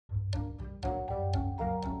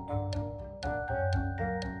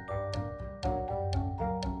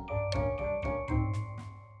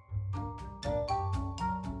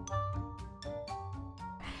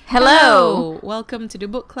Hello! Welcome to the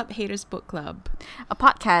Book Club Haters Book Club, A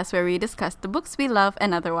podcast where we discuss the books we love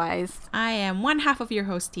and otherwise. I am one half of your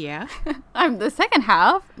host, Teah. I'm the second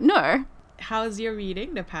half, Noor. How's your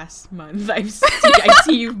reading the past month? I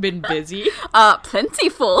see you've been busy.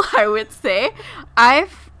 Plentiful, I would say.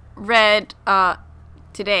 I've read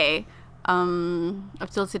today, up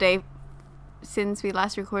till today, since we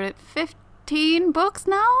last recorded, 15 books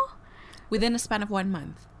now? Within a span of 1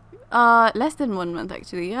 month. Less than 1 month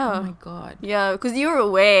actually, yeah. Oh my god. Yeah, because you were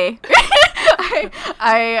away.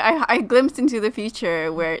 I glimpsed into the future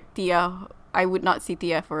where Teah, I would not see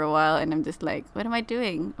Teah for a while, and I'm just like, what am I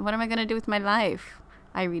doing? What am I going to do with my life?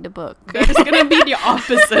 I read a book. That's going to be the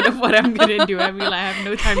opposite of what I'm going to do. I mean, I have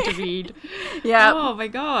no time to read. Yeah. Oh my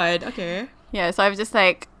god. Okay. Yeah, so I've just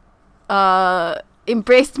like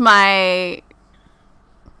embraced my,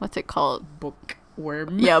 what's it called?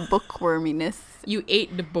 Bookworm. Yeah, bookworminess. You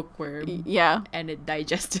ate the bookworm. Yeah. And it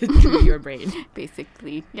digested through your brain.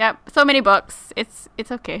 Basically. Yeah. So many books. It's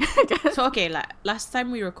okay. I guess. So okay, last time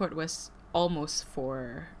we recorded was almost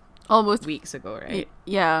weeks ago, right?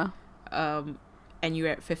 Yeah. And you were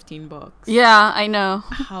at 15 books. Yeah, I know.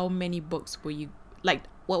 How many books were you, like,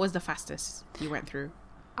 what was the fastest you went through?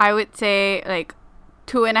 I would say like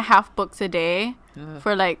 2.5 books a day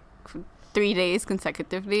for like 3 days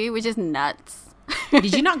consecutively, which is nuts.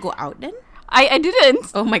 Did you not go out then? I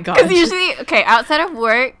didn't. Oh my god. Because usually, okay, outside of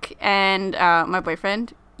work and my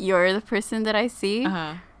boyfriend, you're the person that I see.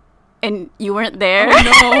 Uh-huh. And you weren't there. Oh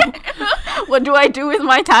no. What do I do with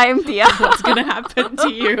my time, Teah? What's gonna happen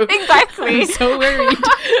to you? Exactly. I'm so worried.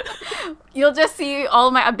 You'll just see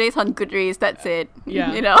all my updates on Goodreads. That's it.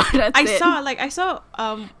 Yeah. You know, that's it.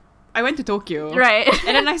 I went to Tokyo. Right.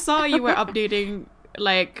 And then I saw you were updating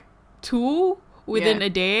like 2 within a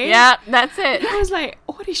day. Yeah, that's it. And I was like,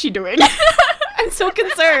 what is she doing? I'm so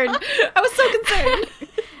concerned. I was so concerned.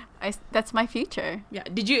 That's my future. Yeah.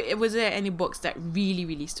 Was there any books that really,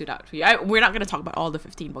 really stood out for you? We're not going to talk about all the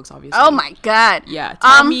 15 books, obviously. Oh my god. Yeah.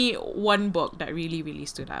 Tell me one book that really, really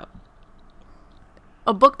stood out.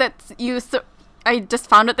 A book that I just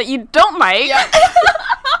found out that you don't like. Yeah.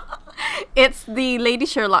 It's the Lady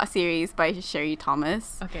Sherlock series by Sherry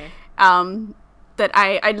Thomas. Okay. That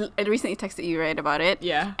I recently texted you, right, about it.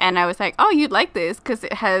 Yeah. And I was like, oh, you'd like this because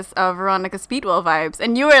it has Veronica Speedwell vibes.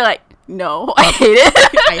 And you were like, no, I hate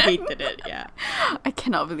it. I hated it, yeah. I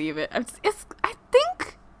cannot believe it. I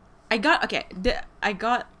think... I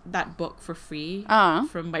got that book for free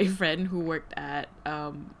from my friend who worked at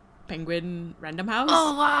Penguin Random House.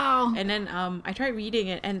 Oh, wow. And then I tried reading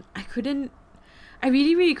it and I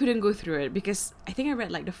really, really couldn't go through it because I think I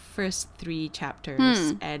read like the first 3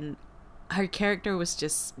 chapters and her character was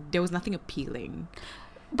just, there was nothing appealing.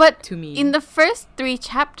 But to me, in the first 3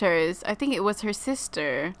 chapters, I think it was her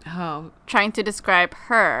sister trying to describe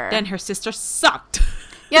her. Then her sister sucked.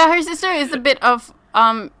 Yeah, her sister is a bit of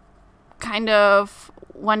kind of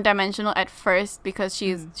one-dimensional at first because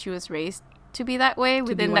she was raised to be that way.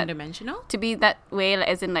 To be one-dimensional? To be that way,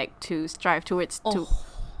 as in like to strive towards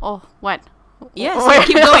what? Yes, so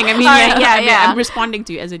keep going. I mean, I'm responding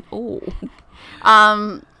to you as in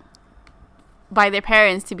by their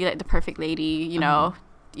parents to be like the perfect lady, you know.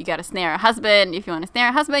 You gotta snare a husband. If you want to snare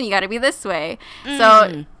a husband, you gotta be this way.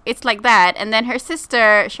 So it's like that. And then her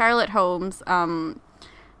sister, Charlotte Holmes,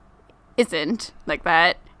 isn't like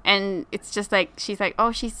that. And it's just like, she's like,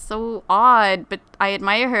 oh, she's so odd, but I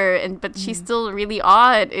admire her. But she's still really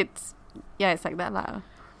odd. It's like that lah.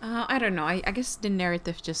 I don't know. I guess the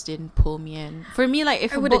narrative just didn't pull me in. For me, like,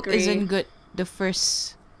 if a book isn't good the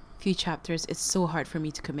first few chapters, it's so hard for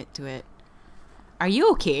me to commit to it. Are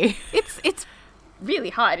you okay? It's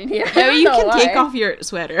really hot in here. You can take off your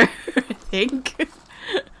sweater, I think.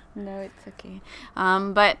 No, it's okay.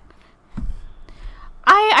 But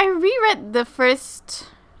I reread the first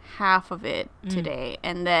half of it today,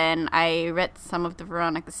 and then I read some of the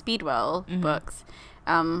Veronica Speedwell books.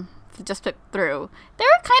 Just flipped through. They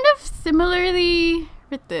were kind of similarly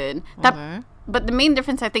written. But the main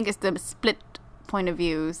difference, I think, is the split point of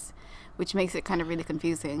views, which makes it kind of really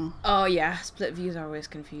confusing. Oh, yeah. Split views are always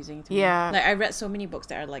confusing to me. Yeah. Like, I read so many books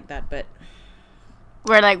that are like that, but...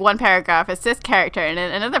 Where, like, one paragraph is this character, and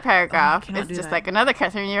then another paragraph is just, like, another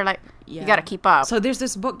character, and you're like, you gotta keep up. So there's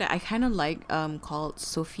this book that I kind of like called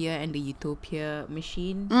Sophia and the Utopia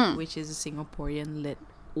Machine, which is a Singaporean lit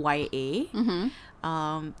YA.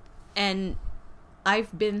 And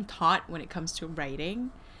I've been taught when it comes to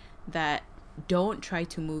writing that don't try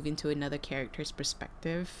to move into another character's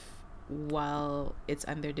perspective while it's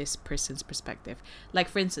under this person's perspective. Like,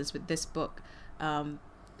 for instance, with this book,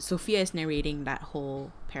 Sophia is narrating that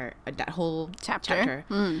whole chapter.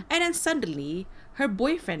 Mm. And then suddenly her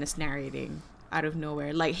boyfriend is narrating out of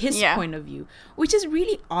nowhere, like his point of view, which is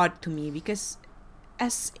really odd to me because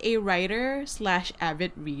as a writer /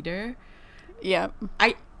 avid reader,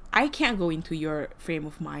 I can't go into your frame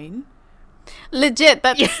of mind. Legit,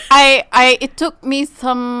 that's it took me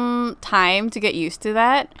some time to get used to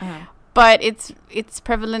that. But it's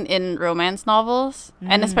prevalent in romance novels,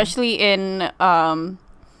 and especially in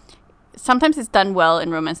sometimes it's done well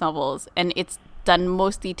in romance novels, and it's done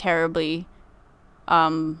mostly terribly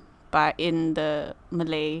by in the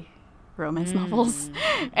Malay romance novels.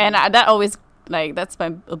 And that always, like, that's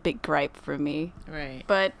a big gripe for me. Right.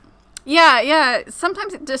 But yeah,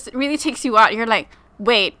 sometimes it just really takes you out. You're like,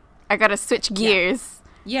 wait, I gotta switch gears.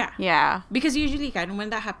 Yeah. Because usually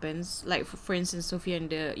when that happens, like for instance, Sophia and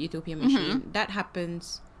the Utopia Machine, that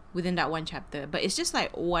happens within that one chapter. But it's just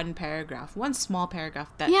like one small paragraph,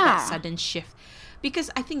 that sudden shift. Because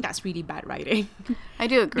I think that's really bad writing. I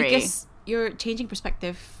do agree. Because you're changing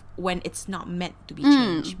perspective when it's not meant to be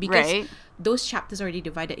changed. Because those chapters are already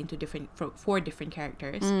divided into four different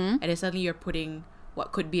characters. And then suddenly you're putting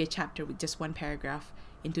what could be a chapter with just one paragraph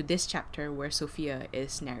into this chapter where Sophia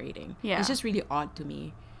is narrating. It's just really odd to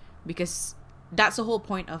me because that's the whole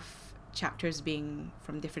point of chapters being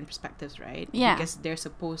from different perspectives, right? Because they're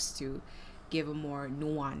supposed to give a more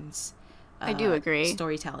nuance. I do agree.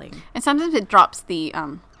 Storytelling. And sometimes it drops the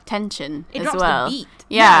tension as well. It drops the beat.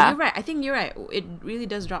 Yeah, you're right. I think you're right. It really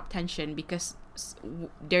does drop tension because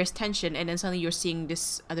there's tension and then suddenly you're seeing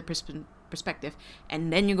this other perspective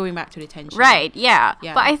and then you're going back to the tension. Right, yeah.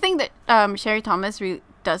 But I think that Sherry Thomas really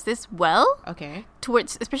does this well. Okay.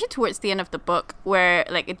 Especially towards the end of the book where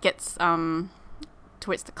like it gets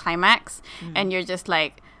towards the climax and you're just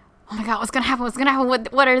like, oh my god, what's gonna happen?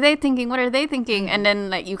 What are they thinking? And then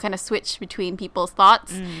like you kind of switch between people's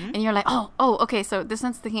thoughts and you're like, oh okay, so this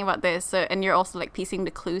one's thinking about this, and you're also like piecing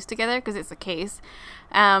the clues together because it's a case.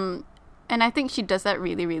 And I think she does that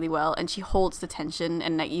really, really well. And she holds the tension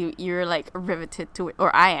and like you're like riveted to it.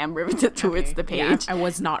 Or I am riveted towards the page. Yeah, I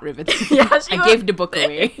was not riveted. I gave the book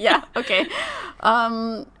away. Okay.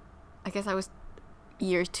 I guess I was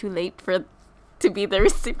years too late to be the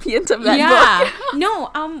recipient of that book. No,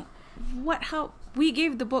 how we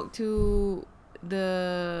gave the book to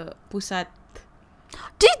the Pusat.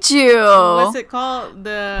 Did you? What's it called?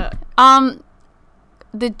 The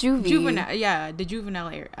juvenile. The juvenile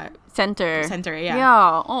area. Center, yeah.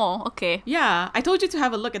 Yeah. Oh, okay. Yeah, I told you to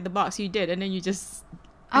have a look at the box. You did, and then you just.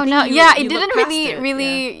 Oh no! It didn't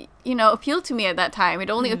really, appeal to me at that time. It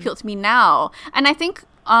only appealed to me now, and I think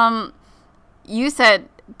you said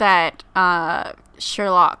that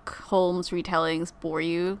Sherlock Holmes retellings bore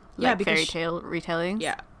you, like fairy tale retellings.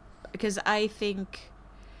 Yeah, because I think.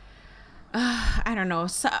 I don't know.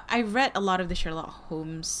 So I've read a lot of the Sherlock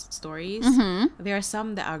Holmes stories. There are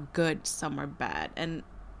some that are good, some are bad, and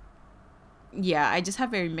I just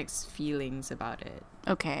have very mixed feelings about it.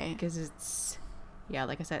 Okay. Because it's,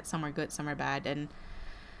 like I said, some are good, some are bad, and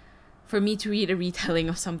for me to read a retelling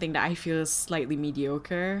of something that I feel is slightly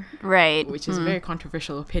mediocre, right, which is a very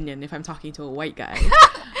controversial opinion if I'm talking to a white guy,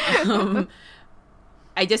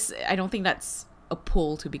 I don't think that's a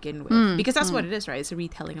pull to begin with because that's what it is, right? It's a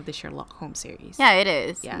retelling of the Sherlock Holmes series. Yeah, it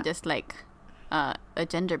is. Yeah, just like a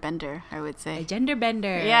gender bender, I would say. A gender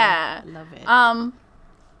bender. Yeah, love it.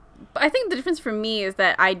 But I think the difference for me is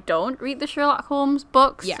that I don't read the Sherlock Holmes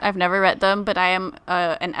books. Yeah, I've never read them, but I am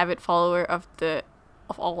an avid follower of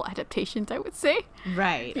all adaptations, I would say.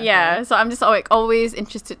 Right. Okay. Yeah, so I'm just always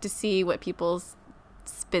interested to see what people's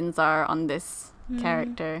spins are on this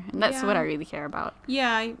character, and that's what I really care about.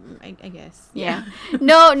 Yeah, I guess. Yeah.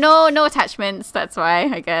 no attachments, that's why,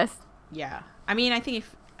 I guess. Yeah. I mean, I think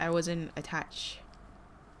if I wasn't attached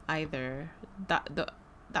either,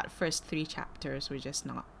 that first 3 chapters were just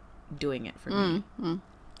not doing it for me.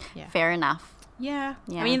 Yeah. Fair enough. Yeah.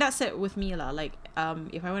 I mean, that's it with me, like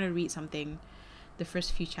if I want to read something, the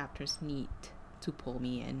first few chapters need to pull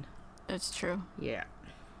me in. That's true. Yeah.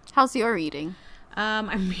 How's your reading?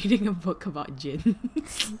 I'm reading a book about gin.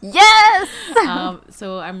 Yes!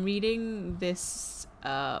 So I'm reading this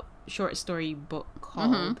short story book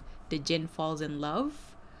called The Jinn Falls in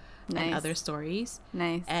Love and Other Stories.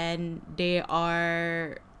 Nice. And they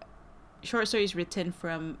are short stories written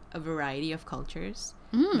from a variety of cultures,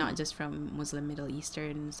 not just from Muslim, Middle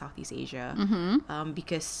Eastern, Southeast Asia.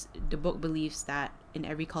 Because the book believes that in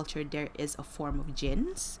every culture there is a form of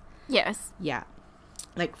jinns. Yes. Yeah.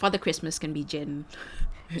 Like Father Christmas can be jinn.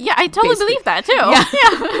 Yeah, I totally believe that too. Yeah.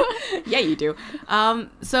 Yeah, you do.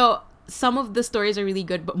 So some of the stories are really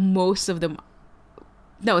good, but some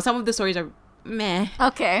of the stories are meh.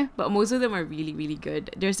 Okay. But most of them are really, really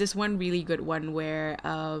good. There's this one really good one where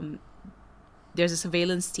there's a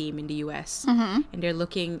surveillance team in the US, and they're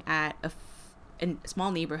looking at a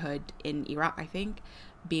small neighborhood in Iraq, I think,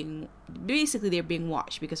 they're being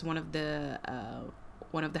watched because one of the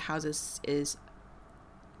houses is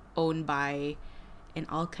owned by an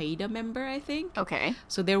Al-Qaeda member, I think. Okay.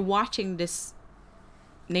 So they're watching this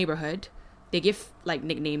neighborhood. They give like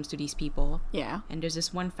nicknames to these people. Yeah. And there's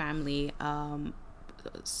this one family,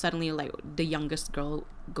 suddenly like the youngest girl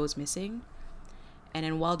goes missing. And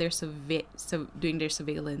then while they're doing their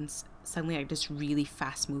surveillance, suddenly like this really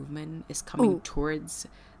fast movement is coming towards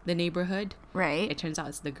the neighborhood. Right. It turns out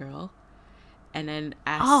it's the girl. And then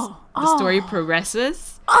as the story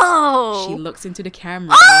progresses, she looks into the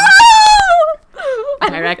camera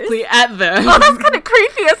directly at them. Oh, that's kind of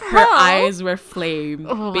creepy as hell. Her eyes were flame.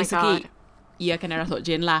 Oh, basically, my God. Kena ratok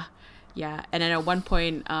jin lah. Yeah. And then at one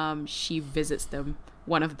point, she visits them.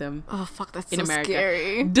 One of them. Oh, fuck, that's in so America.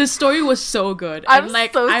 Scary. The story was so good. I'm and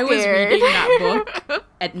like so I was scared. reading that book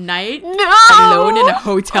at night No! alone in a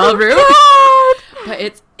hotel room. God!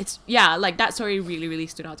 But it's yeah, like that story really, really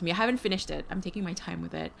stood out to me. I haven't finished it. I'm taking my time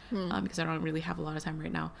with it because I don't really have a lot of time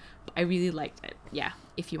right now. But I really liked it. Yeah,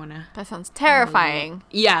 if you wanna. That sounds terrifying.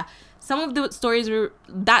 Yeah, some of the stories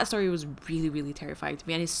that story was really, really terrifying to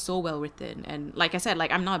me, and it's so well written. And like I said,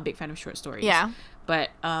 like I'm not a big fan of short stories. Yeah. But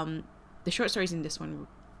the short stories in this one were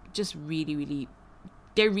just really, really.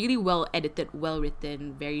 They're really well edited, well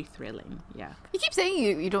written, very thrilling. Yeah. You keep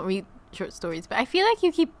saying you don't read short stories, but I feel like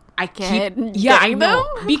you keep I know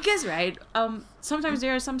them because right sometimes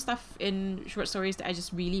there are some stuff in short stories that are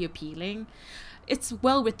just really appealing. It's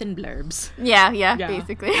well written blurbs. Yeah,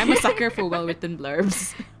 basically. I'm a sucker for well written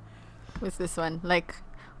blurbs. What's this one? Like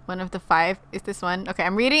one of the 5 is this one? Okay,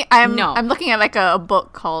 I'm looking at like a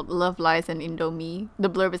book called Love, Lies and Indomie. The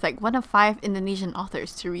blurb is like one of 5 Indonesian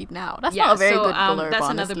authors to read now. That's not a very good blurb. That's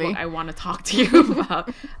honestly. another book I want to talk to you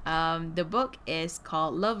about. The book is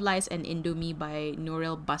called Love, Lies and Indomie by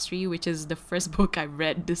Nouril Basri, which is the first book I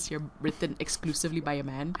read this year written exclusively by a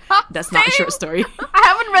man. That's not a short story. I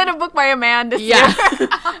haven't read a book by a man this year.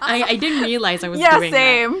 I didn't realize I was doing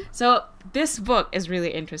same. that. So this book is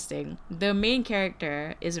really interesting. The main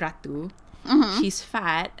character is Ratu. She's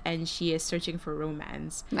fat and she is searching for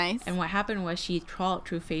romance. Nice. And what happened was she trawled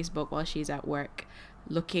through Facebook while she's at work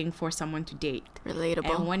looking for someone to date.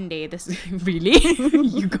 Relatable. And one day this really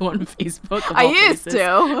you go on Facebook of I all used places.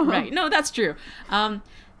 to. Right. No, that's true.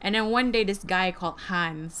 And then one day this guy called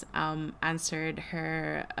Hans answered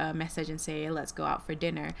her message and say, let's go out for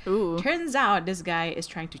dinner. Ooh. Turns out this guy is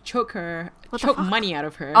trying to choke money out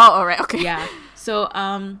of her. Oh, all right. Okay. Yeah. So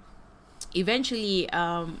eventually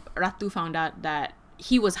Ratu found out that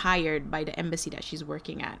he was hired by the embassy that she's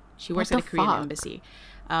working at. She works at a Korean embassy.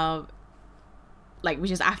 Which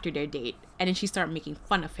is after their date. And then she started making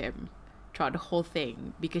fun of him throughout the whole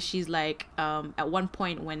thing because she's like at one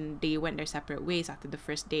point when they went their separate ways after the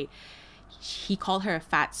first date, he called her a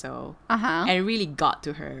fatso, and it really got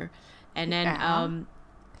to her. And then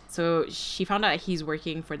so she found out that he's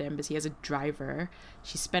working for the embassy as a driver.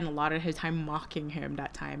 She spent a lot of her time mocking him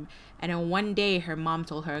that time. And then one day her mom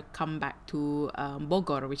told her come back to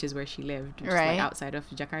Bogor, which is where she lived, just like outside of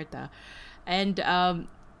Jakarta. And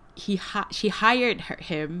she hired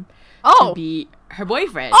him to be her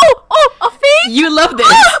boyfriend. A thing? You love this.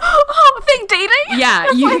 Thing dating? Yeah.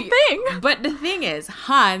 That's my thing. But the thing is,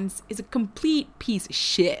 Hans is a complete piece of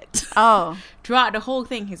shit. Oh. Throughout the whole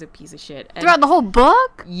thing, he's a piece of shit. And throughout the whole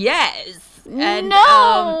book? Yes. And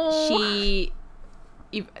no. She,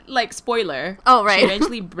 like, spoiler. Oh, right. She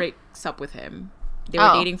eventually breaks up with him. They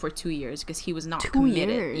were dating for 2 years because he was not committed.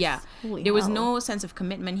 2 years? Yeah. Holy there was hell. no sense of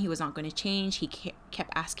commitment. He was not going to change. He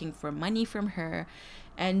kept asking for money from her.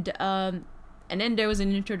 And then there was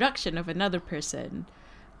an introduction of another person.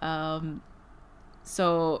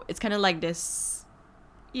 So it's kind of like this,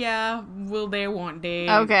 will they, won't they?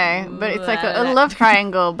 Okay, but it's like a love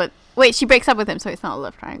triangle. But wait, she breaks up with him, so it's not a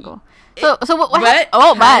love triangle. So what? But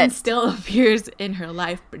Hans Hans still appears in her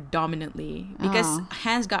life predominantly because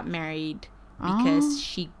Hans got married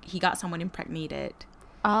because he got someone impregnated.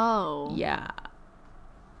 Oh. Yeah.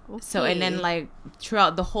 Okay. So and then like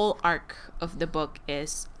throughout the whole arc of the book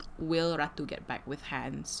is, will Ratu get back with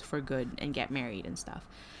Hans for good and get married and stuff?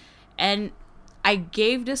 And I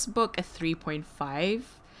gave this book a 3.5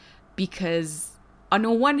 because on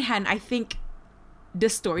the one hand I think the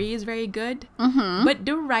story is very good, but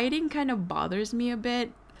the writing kind of bothers me a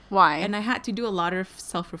bit. Why? And I had to do a lot of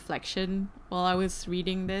self-reflection while I was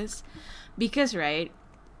reading this because it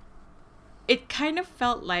kind of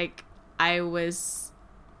felt like I was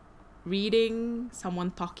reading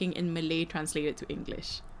someone talking in Malay translated to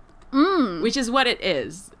English. Which is what it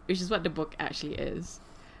is. Which is what the book actually is.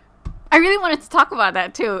 I really wanted to talk about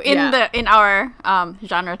that too in our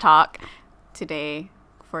genre talk today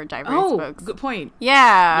for diverse books. Good point.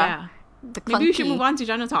 Yeah. Maybe we should move on to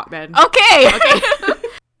genre talk then. Okay.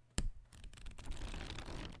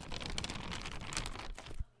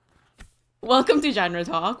 Welcome to Genre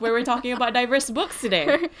Talk, where we're talking about diverse books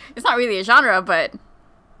today. It's not really a genre, but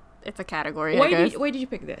it's a category. Why did you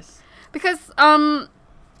pick this? Because I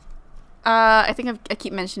think I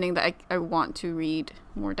keep mentioning that I want to read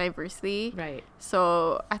more diversely. Right.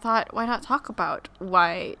 So I thought, why not talk about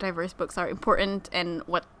why diverse books are important and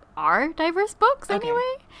what are diverse books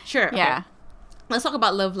anyway? Sure. Yeah. Okay. Let's talk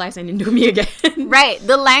about Love, Lies, and Indomie again. Right.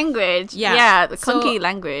 The language. Yeah. The clunky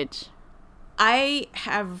language. I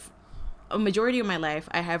have... a majority of my life,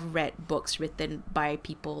 I have read books written by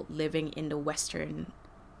people living in the Western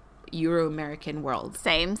Euro-American world.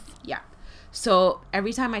 Same. Yeah. So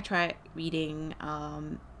every time I try reading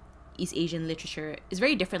East Asian literature, it's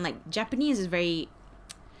very different. Like Japanese is very...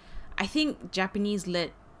 I think Japanese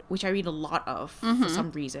lit, which I read a lot of for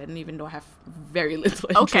some reason, even though I have very little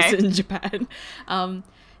interest in Japan.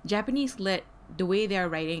 Japanese lit, the way they're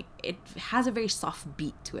writing, it has a very soft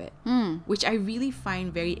beat to it, which I really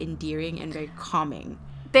find very endearing and very calming.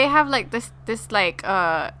 They have like this like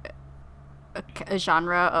a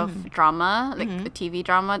genre of drama, like a TV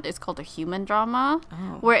drama. It's called a human drama,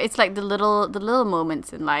 where it's like the little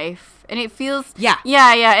moments in life, and it feels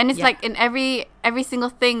and it's like in every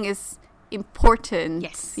single thing is important.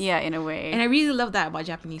 Yes, in a way, and I really love that about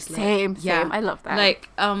Japanese lit. Same. I love that. Like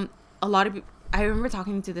a lot of people. I remember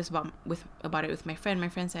talking to this about it with my friend. My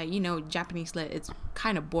friend said, Japanese lit, it's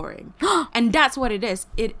kind of boring. And that's what it is.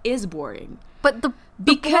 It is boring. But the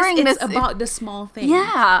because boringness it's about the small things.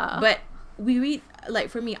 Yeah. But we read, like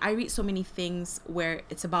for me, I read so many things where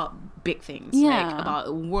it's about big things. Yeah. Like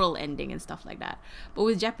about world ending and stuff like that. But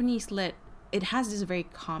with Japanese lit, it has this very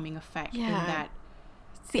calming effect in that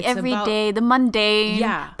it's the everyday, the mundane.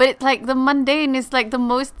 Yeah. But it's like the mundane is like the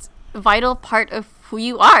most vital part of who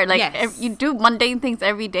you are. Like you do mundane things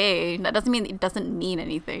every day. That doesn't mean it doesn't mean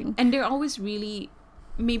anything. And they're always really,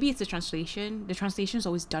 maybe it's the translation. The translation is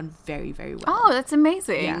always done very, very well. Oh, that's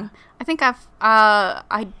amazing. Yeah. I think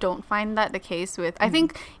I don't find that the case with, I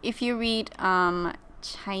think if you read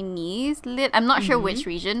Chinese lit, I'm not sure which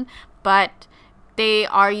region, but they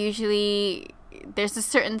are usually, there's a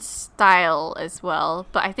certain style as well,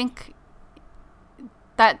 but I think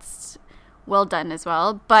that's well done as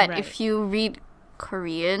well. But if you read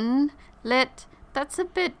Korean lit, that's a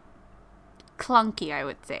bit clunky, I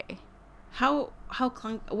would say. How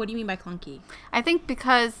what do you mean by clunky? I think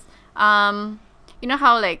because you know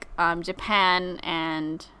how like Japan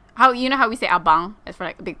and how we say abang as for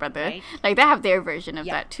like Big Brother, right? Like they have their version of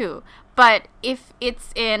that too. But if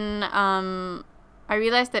it's in I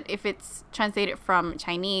realized that if it's translated from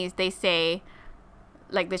Chinese, they say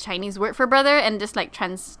like the Chinese word for brother and just like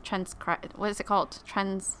what is it called?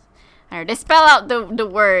 They spell out the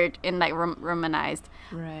word in like Romanized.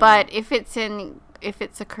 Right. But if it's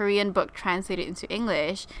a Korean book translated into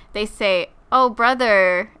English, they say, "Oh,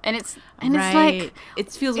 brother," and it's like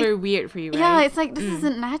it feels very weird for you, right? Yeah, it's like this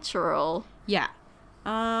isn't natural. Yeah.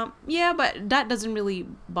 But that doesn't really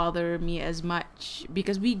bother me as much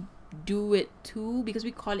because we do it too, because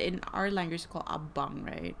we call it in our language called abang,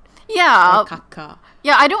 right? Yeah. Or kakak.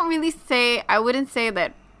 Yeah, I wouldn't say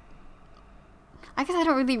that. I guess I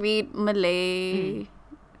don't really read Malay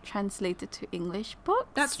translated to English books.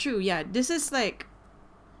 That's true, yeah. This is like,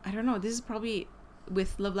 I don't know, this is probably,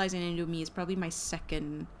 with Love, Lies, and Indomie, it's probably my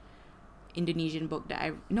second Indonesian book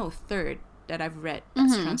third that I've read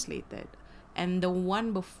that's translated. And the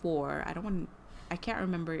one before, I don't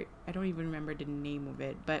even remember the name of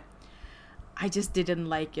it, but I just didn't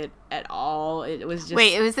like it at all. It was just...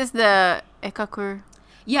 Wait, was this the Eka Kurniawan?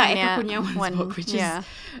 Yeah, Eka Kurniawan's book, which is...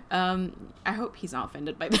 I hope he's not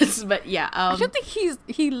offended by this, but yeah. I don't think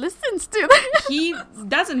he listens to that. He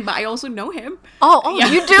doesn't, but I also know him. Oh,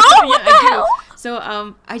 yeah. You do? What the hell? So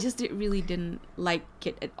I just really didn't like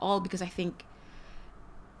it at all because I think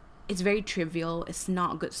it's very trivial. It's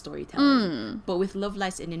not good storytelling. But with Love,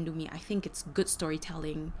 Lies, and Indomie, I think it's good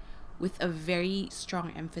storytelling with a very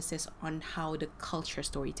strong emphasis on how the culture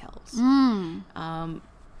storytells.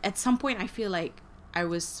 At some point, I feel like I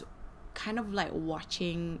was kind of like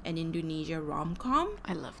watching an Indonesia rom-com.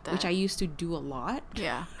 I love that. Which I used to do a lot.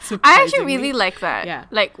 Yeah. I actually really like that. Yeah.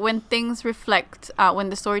 Like when things reflect, when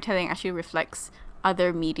the storytelling actually reflects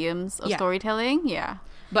other mediums of storytelling. Yeah.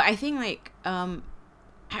 But I think like,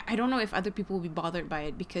 I don't know if other people will be bothered by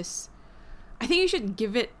it because I think you should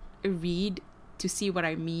give it read to see what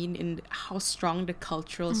I mean and how strong the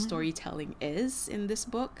cultural storytelling is in this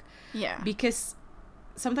book. Yeah. Because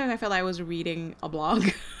sometimes I felt I was reading a blog.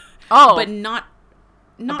 Oh. But not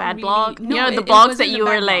a bad really. blog? No, you know, the it blogs that wasn't you a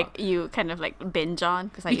bad were like, blog. you kind of like binge on?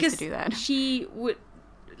 Because I used to do that. She would,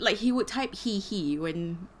 like, he would type he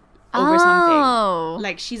when over something.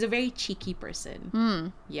 Like, she's a very cheeky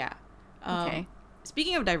person. Yeah. Okay.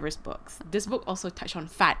 Speaking of diverse books, this book also touched on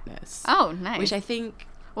fatness. Oh, nice. Which I think...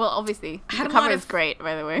 Well, obviously, the had a cover lot is of- great,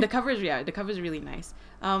 by the way. The cover is really nice.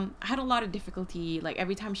 I had a lot of difficulty, like,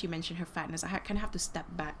 every time she mentioned her fatness, I kind of have to step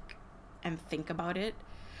back and think about it.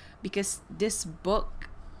 Because this book,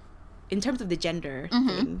 in terms of the gender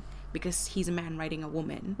thing, because he's a man writing a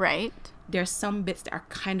woman, right. there's some bits that are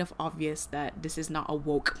kind of obvious that this is not a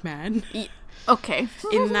woke man. Okay.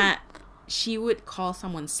 In that she would call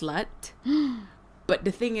someone slut. But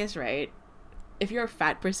the thing is, right, if you're a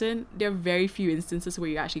fat person, there are very few instances where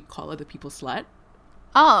you actually call other people slut.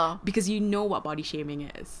 Oh. Because you know what body shaming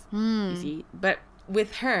is. You see? But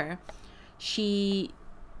with her, she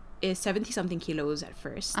is 70-something kilos at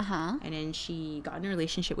first. And then she got in a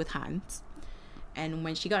relationship with Hans. And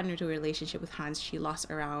when she got into a relationship with Hans, she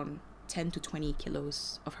lost around 10 to 20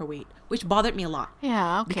 kilos of her weight, which bothered me a lot.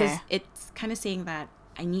 Yeah, okay. Because it's kind of saying that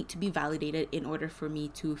I need to be validated in order for me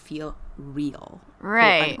to feel real.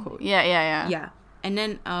 Right. Quote, unquote. Yeah. Yeah. And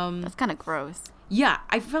then... That's kind of gross. Yeah,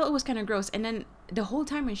 I felt it was kind of gross. And then the whole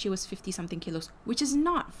time when she was 50-something kilos, which is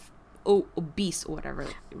not obese or whatever,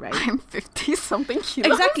 right? I'm 50-something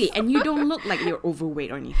kilos. Exactly. And you don't look like you're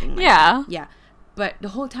overweight or anything like Yeah. that. Yeah. But the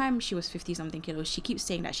whole time she was 50-something kilos, she keeps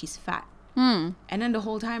saying that she's fat. And then the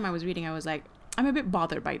whole time I was reading, I was like, I'm a bit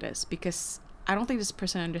bothered by this because I don't think this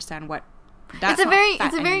person understands what that's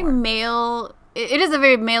it's a very male. It is a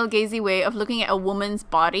very male gazy way of looking at a woman's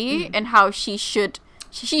body and how she should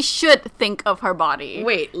think of her body.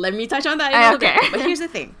 Wait, let me touch on that a little bit. Okay. But here's the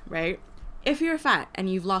thing, right? If you're fat and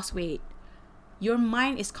you've lost weight, your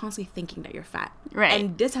mind is constantly thinking that you're fat. Right.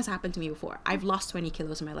 And this has happened to me before. I've lost 20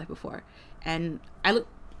 kilos in my life before. And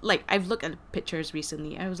I've looked at pictures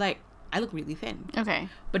recently. I was like, I look really thin. Okay.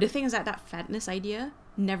 But the thing is that fatness idea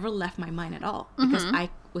never left my mind at all. Because I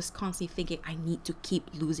was constantly thinking, I need to keep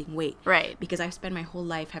losing weight. Right. Because I've spent my whole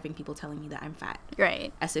life having people telling me that I'm fat.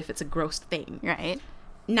 Right. As if it's a gross thing. Right.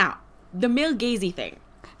 Now, the male gazy thing.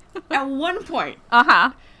 At one point,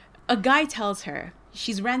 Uh-huh. a guy tells her,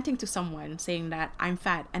 she's ranting to someone saying that I'm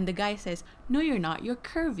fat. And the guy says, no, you're not. You're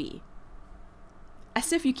curvy.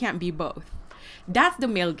 As if you can't be both. That's the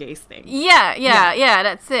male gaze thing. Yeah,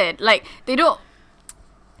 that's it. Like, they don't...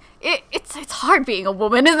 It's hard being a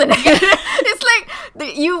woman, isn't it? It's like,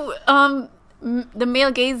 the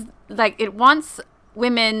male gaze, like, it wants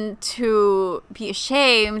women to be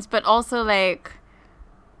ashamed, but also, like,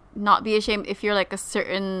 not be ashamed if you're, like, a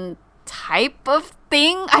certain type of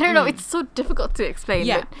thing. I don't know. It's so difficult to explain.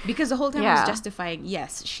 Yeah, but because the whole time I was justifying,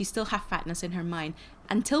 yes, she still have fatness in her mind.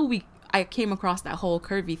 Until I came across that whole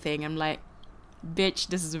curvy thing. I'm like, bitch,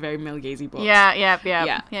 this is a very male gazy book. Yeah,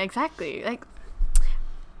 exactly. Like,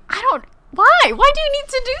 why do you need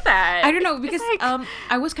to do that? I don't know, because like,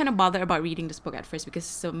 I was kind of bothered about reading this book at first because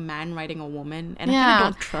it's a man writing a woman, and I kind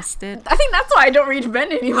of don't trust it. I think that's why I don't read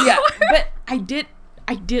men anymore. Yeah, but I did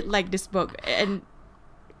like this book, and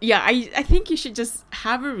yeah, I think you should just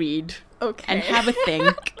have a read, okay, and have a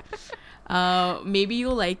think. Maybe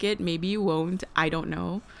you'll like it, maybe you won't. I don't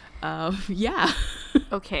know. Yeah.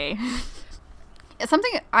 Okay.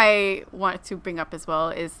 Something I want to bring up as well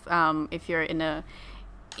is if you're in a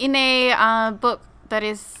book that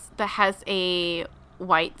has a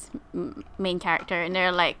white main character and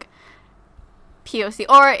they're like POC,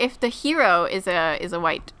 or if the hero is a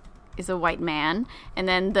white man and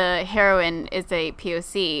then the heroine is a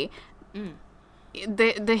POC,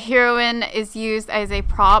 the heroine is used as a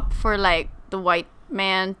prop for like the white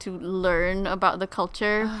man to learn about the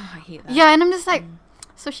culture. Oh, I hate that. Yeah, and I'm just like,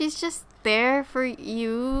 so she's just there for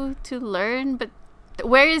you to learn, but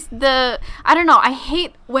where is the... I don't know. I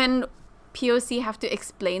hate when POC have to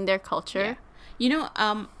explain their culture. Yeah. You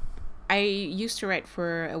know, I used to write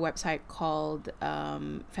for a website called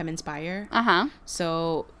Feminspire. Uh-huh.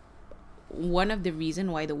 So one of the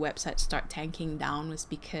reason why the website started tanking down was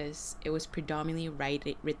because it was predominantly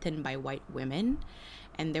written by white women,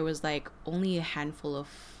 and there was like only a handful of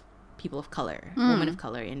people of color, women of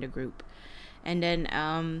color in the group. And then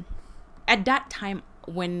at that time,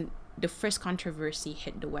 when the first controversy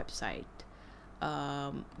hit the website,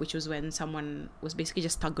 which was when someone was basically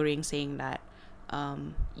just tuggering saying that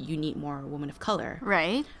you need more women of color.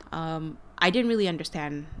 Right. I didn't really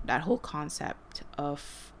understand that whole concept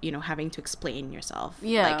of, having to explain yourself.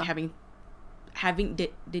 Yeah. Like having having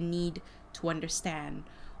the need to understand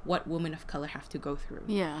what women of color have to go through.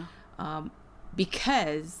 Yeah.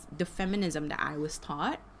 Because the feminism that I was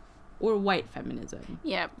taught, or white feminism.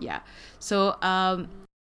 Yeah. Yeah. So I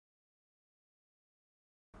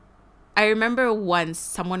remember once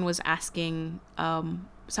someone was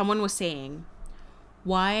saying,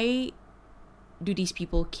 why do these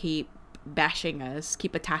people keep bashing us,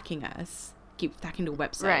 keep attacking us, keep attacking the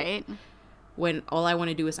website? Right. When all I want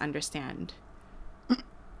to do is understand.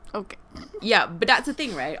 Okay. Yeah, but that's the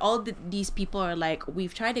thing, right? These people are like,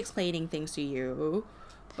 we've tried explaining things to you,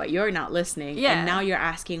 but you're not listening. Yeah. And now you're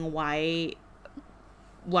asking why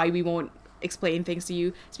we won't explain things to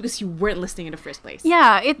you. It's because you weren't listening in the first place.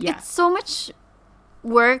 Yeah, it's so much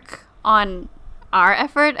work on our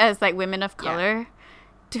effort as like women of color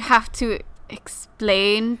to have to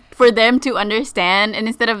explain for them to understand, and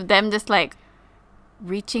instead of them just like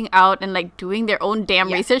reaching out and like doing their own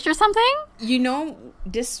damn research or something. You know,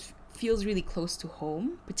 this feels really close to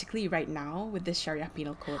home, particularly right now with this Sharia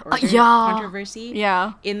penal code order controversy.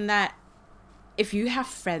 Yeah. In that, if you have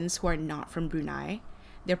friends who are not from Brunei,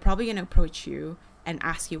 they're probably going to approach you and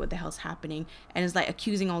ask you what the hell's happening, and it's like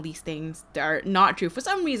accusing all these things that are not true. For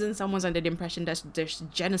some reason, someone's under the impression that there's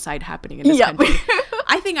genocide happening in this country.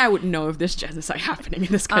 I think I would know if there's genocide happening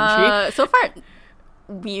in this country. So far,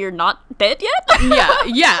 we're not dead yet.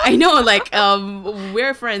 yeah, I know. Like,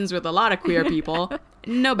 we're friends with a lot of queer people.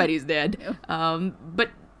 Nobody's dead. But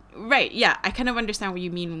right, yeah, I kind of understand what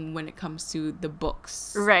you mean when it comes to the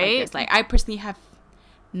books. Right. Like this. Like, I personally have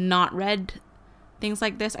not read things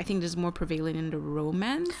like this. I think this is more prevalent in the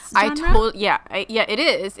romance genre.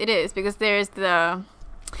 It is because there's for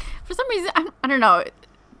some reason I don't know.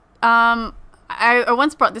 I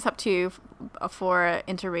once brought this up to you for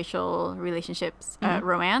interracial relationships,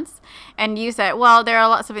 romance, and you said, well, there are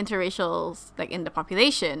lots of interracials like in the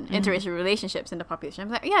population, interracial relationships in the population. I'm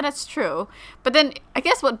like, yeah, that's true. But then I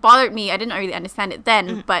guess what bothered me, I didn't really understand it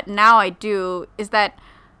then, but now I do, is that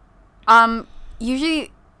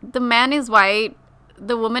usually the man is white,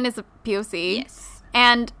 the woman is a POC, yes,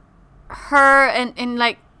 and her and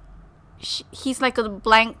like he's like a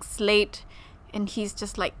blank slate, and he's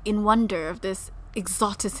just like in wonder of this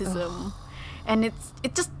exoticism. And it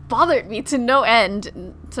just bothered me to no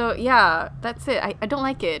end. So yeah, that's it. I don't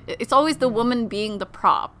like it. It's always the woman being the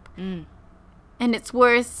prop. And it's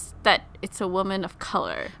worse that it's a woman of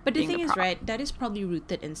color. But the thing is, right, that is probably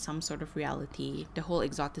rooted in some sort of reality. The whole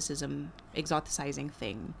exoticizing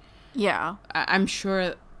thing. Yeah. I'm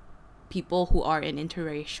sure people who are in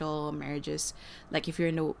interracial marriages, like if you're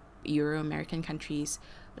in the Euro-American countries,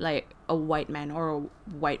 like a white man or a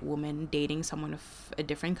white woman dating someone of a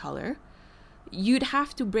different color, you'd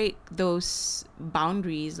have to break those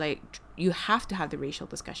boundaries. Like, you have to have the racial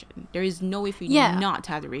discussion. There is no way for you not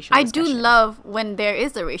to have the racial discussion. I do love when there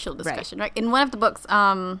is a racial discussion, right? In one of the books,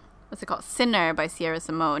 what's it called? Sinner by Sierra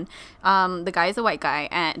Simone. The guy is a white guy,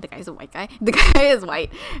 and the guy is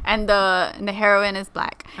white, and the heroine is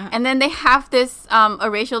black. And then they have this a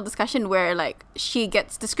racial discussion where like she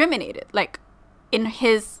gets discriminated, like in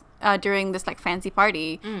his during this like fancy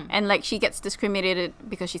party, and like she gets discriminated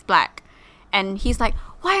because she's black. And he's like,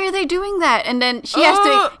 why are they doing that? And then she has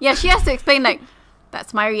to explain, like,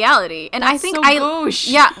 that's my reality. And that's I think well,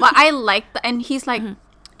 I like that. And he's like,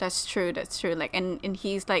 that's true. Like, and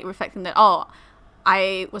he's like reflecting that,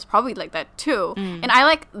 I was probably like that too. And I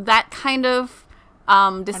like that kind of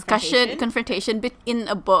confrontation in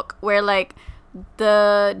a book where like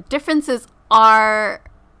the differences are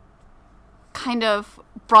kind of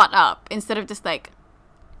brought up instead of just like,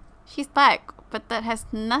 she's black, but that has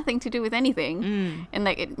nothing to do with anything. And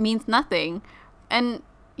like it means nothing. And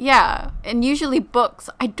and usually books,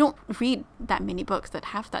 I don't read that many books that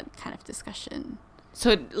have that kind of discussion.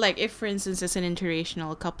 So like if for instance it's an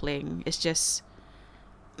interracial coupling, it's just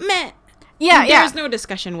meh. There's no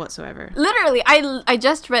discussion whatsoever. Literally, I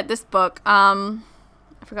just read this book, I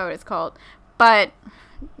forgot what it's called, but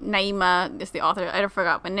Naima is the author. I don't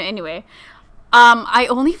forgot, but anyway, I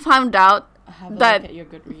only found out that look at your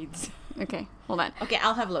Goodreads. Okay, hold on. Okay,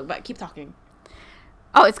 I'll have a look, but keep talking.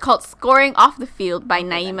 Oh, it's called Scoring Off the Field by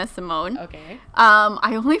Naima Simone. Okay.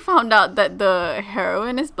 I only found out that the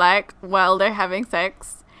heroine is black while they're having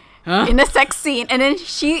sex in a sex scene, and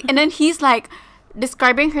then he's like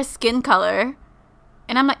describing her skin color,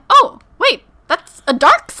 and I'm like, oh wait, that's a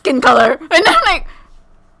dark skin color, and I'm like,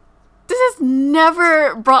 this is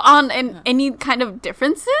never brought on any kind of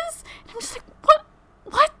differences. And I'm just like,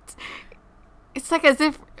 what? It's like as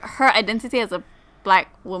if her identity as a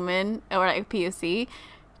black woman or like POC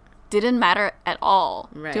didn't matter at all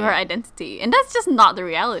to her identity, and that's just not the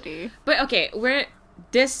reality. But okay,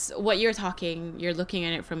 what you're looking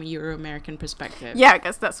at it from a Euro-American perspective. Yeah, I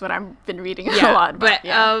guess that's what I've been reading a lot about.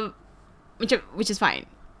 But which is fine,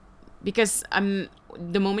 because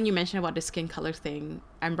the moment you mentioned about the skin color thing,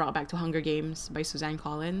 I'm brought back to Hunger Games by Suzanne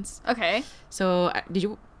Collins. Okay. So did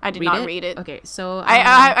you? I did not read it. Okay, so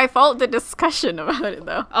I followed the discussion about it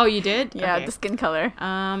though. Oh, you did? Yeah, okay. The skin color.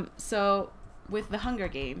 So with the Hunger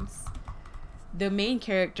Games, the main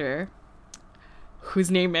character, whose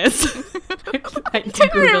name is I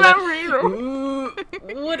can't remember either.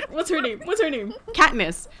 What's her name?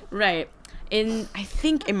 Katniss, right? I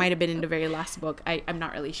think it might have been in the very last book. I'm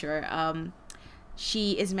not really sure.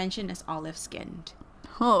 She is mentioned as olive skinned,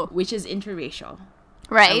 which is interracial,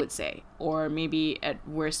 right? I would say, or maybe at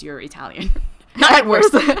worst you're Italian. Not at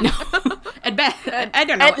worst, no. At best, I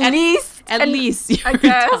don't know. At least you're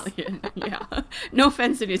Italian. Yeah. No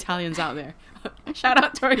offense to the Italians out there. Shout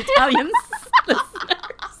out to our Italians listeners.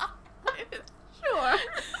 Sure.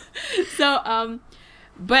 So,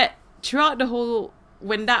 but throughout the whole,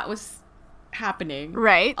 when that was happening,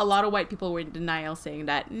 right, a lot of white people were in denial, saying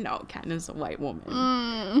that no, Katniss is a white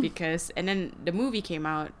woman because, and then the movie came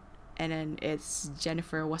out, and then it's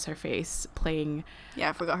Jennifer what's her face playing. Yeah,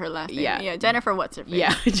 I forgot her last name. Yeah, Jennifer what's her face.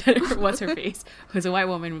 Yeah, Jennifer what's her face, who's a white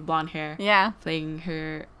woman with blonde hair. Yeah, playing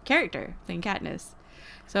her character, playing Katniss.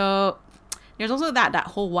 So there's also that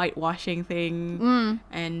whole whitewashing thing,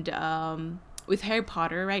 and with Harry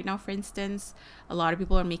Potter right now, for instance, a lot of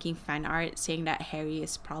people are making fan art saying that Harry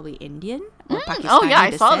is probably Indian or Pakistani. Oh yeah,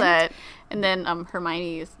 I descent. saw that. And then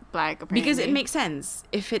Hermione is black, apparently. Because it makes sense.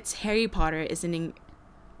 If it's Harry Potter, is an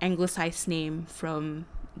anglicized name from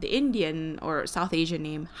the Indian or South Asian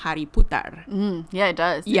name Hari Putar. Yeah, it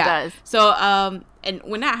does. Yeah. It does. So and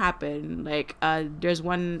when that happened, like there's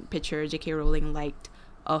one picture J.K. Rowling liked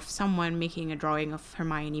of someone making a drawing of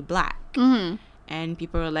Hermione black. And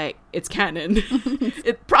people are like, it's canon.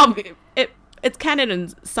 It's canon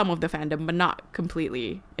in some of the fandom, but not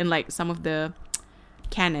completely. In like some of the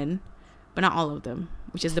canon, but not all of them,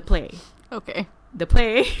 which is the play. Okay. The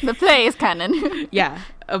play is canon. Yeah,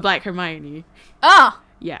 a black Hermione. Oh.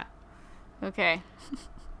 Yeah. Okay.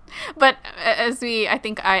 But I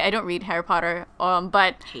think I don't read Harry Potter.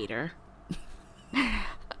 But hater.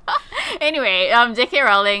 Anyway, J.K.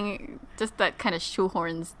 Rowling just that kind of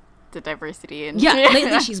shoehorns the diversity in. Yeah,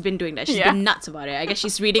 lately she's been doing that. She's been nuts about it. I guess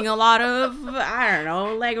she's reading a lot of, I don't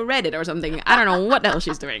know, like Reddit or something. I don't know what the hell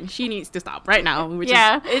she's doing. She needs to stop right now.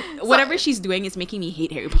 Whatever she's doing is making me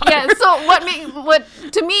hate Harry Potter. Yeah, so what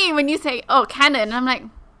to me, when you say, oh, canon, I'm like,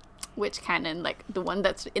 which canon? Like the one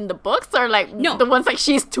that's in the books, or like the ones like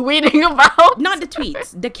she's tweeting about? Not the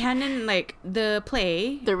tweets. The canon, like the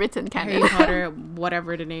play. The written canon. Harry Potter,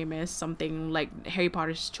 whatever the name is, something like Harry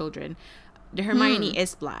Potter's Children. The Hermione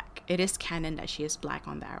is black. It is canon that she is black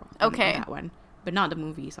on that, on that one. But not the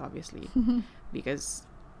movies, obviously. Because,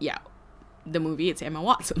 the movie, it's Emma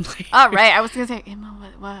Watson playing. Oh, right. I was going to say, Emma,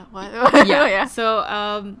 what? Yeah. So,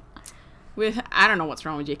 I don't know what's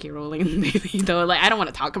wrong with J.K. Rowling lately, though. Like, I don't want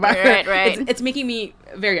to talk about it. Right. It's making me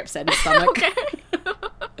very upset in the stomach. Okay.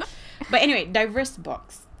 But anyway, diverse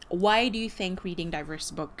books. Why do you think reading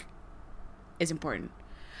diverse book is important?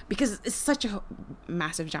 Because it's such a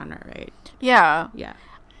massive genre, right? Yeah. Yeah.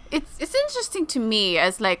 It's interesting to me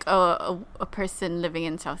as like a person living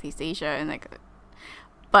in Southeast Asia and like,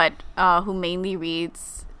 but who mainly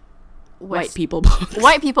reads white people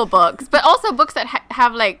books, but also books that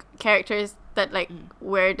have like characters that like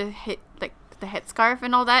wear the headscarf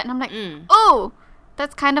and all that, and I'm like, oh,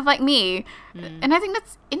 that's kind of like me, and I think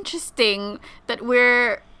that's interesting that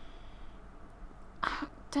we're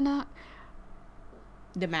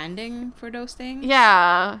demanding for those things.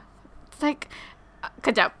 Yeah, it's like,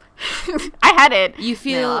 kajap. I had it. You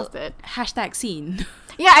feel I lost it. #seen.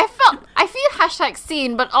 Yeah, I feel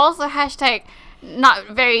 #seen, but also not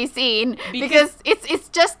very seen, because it's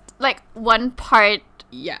just like one part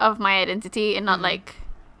of my identity and not like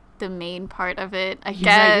the main part of it. I guess. You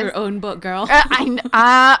write your own book, girl. I'm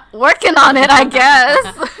working on it, I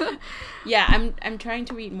guess. Yeah, I'm trying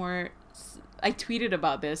to read more. I tweeted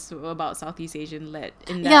about this, about Southeast Asian lit.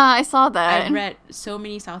 I saw that. I've read so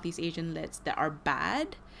many Southeast Asian lits that are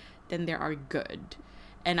bad than there are good.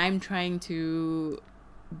 And I'm trying to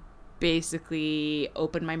basically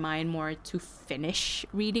open my mind more to finish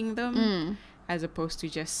reading them as opposed to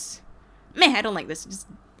just, I don't like this, just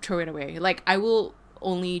throw it away. Like, I will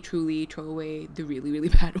only truly throw away the really, really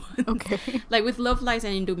bad ones. Okay. Like with Love, Lies,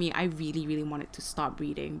 and Indomie, I really, really wanted to stop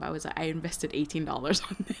reading, but I invested $18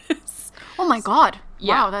 on this. Oh my god!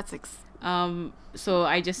 Yeah. Wow, that's so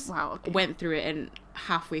I just went through it, and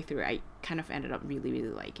halfway through, I kind of ended up really, really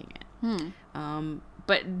liking it.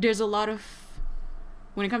 But there's a lot of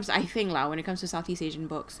when it comes to Southeast Asian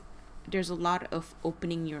books, there's a lot of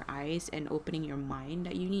opening your eyes and opening your mind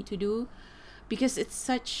that you need to do, because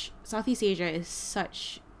Southeast Asia is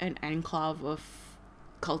such an enclave of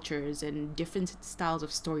cultures and different styles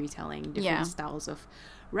of storytelling, different styles of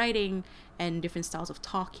writing, and different styles of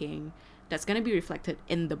talking that's going to be reflected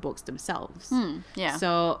in the books themselves.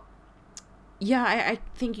 So I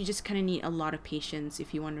think you just kind of need a lot of patience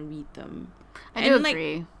if you want to read them. I do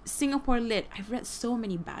agree. Like, Singapore lit, I've read so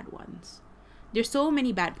many bad ones. There's so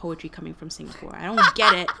many bad poetry coming from Singapore. I don't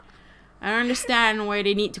get it. I don't understand why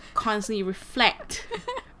they need to constantly reflect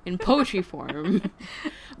in poetry form.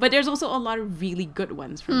 But there's also a lot of really good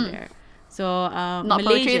ones from there. So not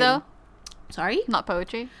Malaysian, poetry though. Sorry? Not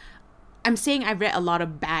poetry. I'm saying I've read a lot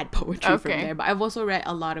of bad poetry from there, but I've also read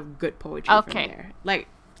a lot of good poetry from there. Like,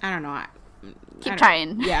 I don't know. Keep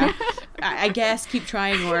trying. Yeah. I guess keep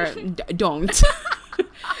trying or don't.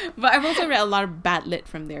 But I've also read a lot of bad lit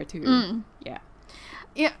from there too. Yeah.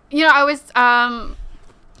 Yeah. You know, I was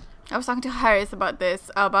talking to Harris about this.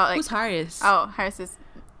 About like, who's Harris? Oh, Harris is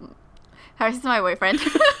my boyfriend.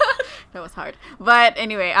 That was hard. But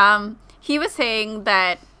anyway, he was saying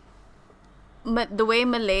that the way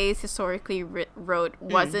Malays historically wrote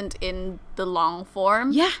wasn't in the long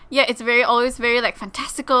form. Yeah, it's always very like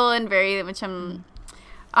fantastical and very macam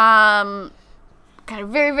kind of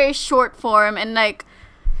very, very short form, and like,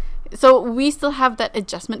 so we still have that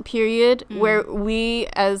adjustment period where we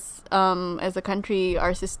as a country,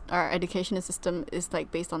 our educational system is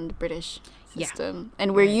like based on the British system,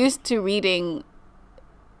 and we're used to reading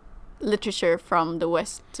literature from the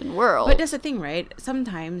Western world. But that's the thing, right?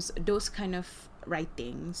 Sometimes those kind of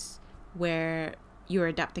writings where you're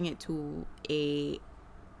adapting it to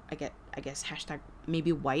I guess hashtag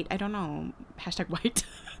maybe white, I don't know, hashtag white,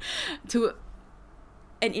 to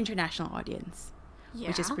an international audience,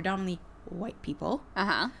 which is predominantly white people.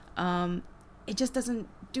 It just doesn't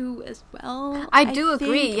do as well. I do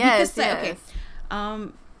agree. Yes, because, yes.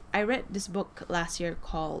 Okay. I read this book last year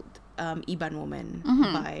called Iban Woman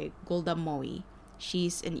by Golda Moe.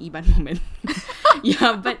 She's an Iban woman.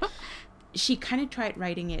 Yeah, but she kind of tried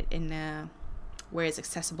writing it in where it's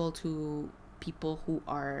accessible to people who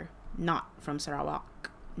are not from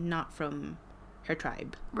Sarawak, not from her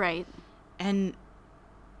tribe. Right. And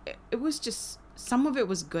it was just, some of it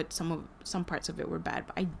was good, some parts of it were bad,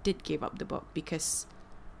 but I did give up the book because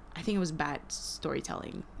I think it was bad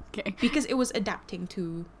storytelling. Okay. Because it was adapting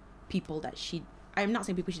to people that I'm not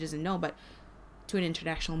saying people she doesn't know, but to an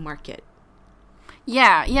international market.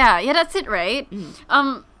 Yeah, that's it, right?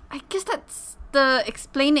 I guess that's the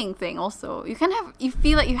explaining thing also. You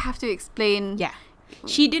feel like you have to explain. Yeah.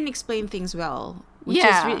 She didn't explain things well. Which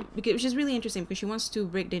is really interesting, because she wants to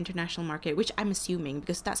break the international market, which I'm assuming,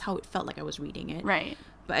 because that's how it felt like I was reading it. Right.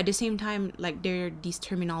 But at the same time, like, there are these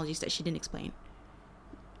terminologies that she didn't explain.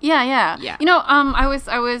 Yeah. You know, I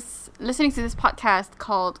was listening to this podcast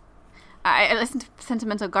called, I listened to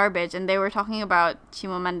Sentimental Garbage, and they were talking about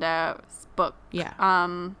Chimamanda's book. Yeah.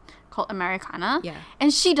 Called Americana. Yeah.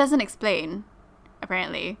 And she doesn't explain,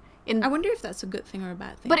 apparently. I wonder if that's a good thing or a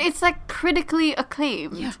bad thing. But it's like critically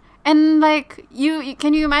acclaimed. Yeah. And like, you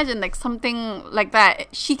can you imagine like something like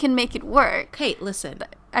that? She can make it work. Hey, listen.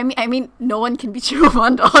 I mean, no one can be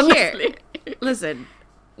Chimamanda, honestly. Here, listen.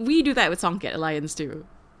 We do that with Songket Alliance too.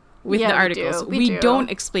 With the articles. We do. Don't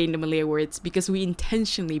explain the Malay words because we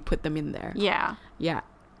intentionally put them in there. Yeah. Yeah.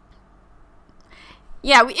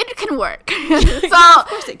 Yeah, it can work. So of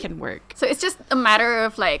course it can work. So it's just a matter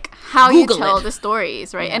of like how Google you tell it. the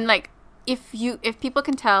stories, right? Yeah. And like if people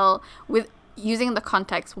can tell with using the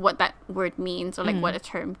context what that word means, or like what a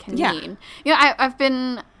term can mean. You know, I've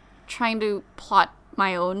been trying to plot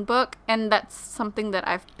my own book, and that's something that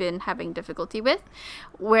I've been having difficulty with.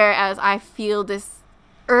 Whereas I feel this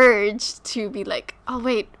urge to be like, oh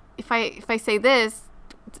wait, if I say this,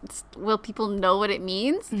 will people know what it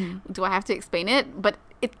means? Do I have to explain it? But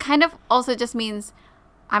it kind of also just means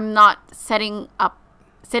I'm not setting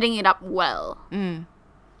it up well.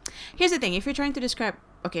 Here's the thing: if you're trying to describe,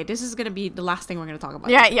 okay, this is gonna be the last thing we're gonna talk about.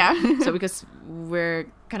 Yeah. So because we're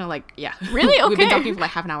kind of like, really, okay, we've been talking for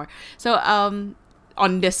like half an hour. So on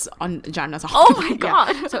Jana's. Oh my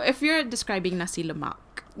god. Yeah. So if you're describing nasi lemak,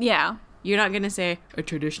 yeah, you're not gonna say a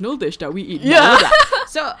traditional dish that we eat. Yeah.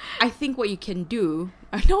 So I think what you can do.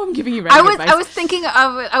 I know I'm giving you random advice. I was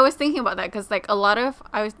thinking about that because like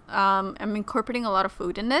I'm incorporating a lot of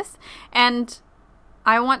food in this, and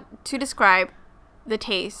I want to describe the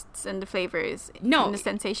tastes and the flavors and the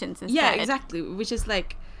sensations instead. Yeah, exactly. Which is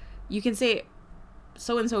like, you can say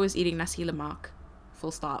so and so is eating nasi lemak,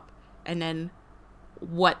 full stop, and then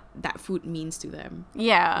what that food means to them.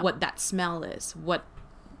 Yeah. What that smell is. What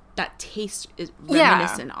that taste is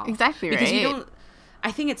reminiscent of. Exactly, because right? you don't.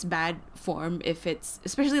 I think it's bad form if it's,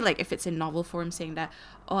 especially like if it's in novel form, saying that,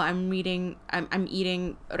 oh, I'm eating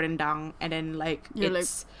rendang, and then like You're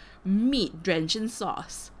it's meat drenched in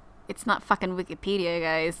sauce. It's not fucking Wikipedia,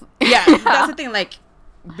 guys. Yeah, that's the thing. Like,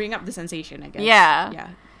 bring up the sensation, I guess. Yeah.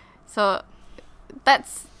 So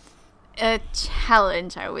that's a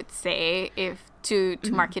challenge, I would say, if to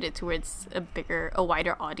market it towards a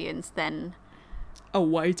wider audience than a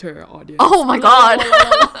whiter audience. Oh my god.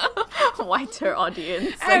 Whiter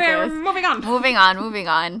audience. Anyway, moving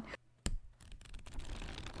on.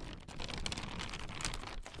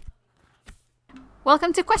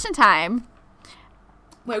 Welcome to question time,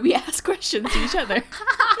 where we ask questions to each other.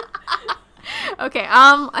 Okay,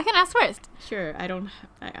 I can ask first. Sure,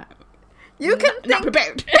 You can think. Not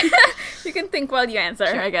prepared. You can think while you answer,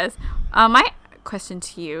 Sure. I guess. My question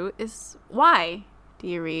to you is, why do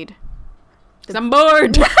you read? Because I'm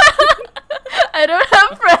bored. I don't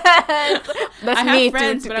have friends. That's I me have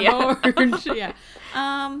friends, too, but I'm bored. Yeah.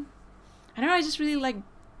 I don't know. I just really like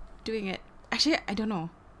doing it. Actually, I don't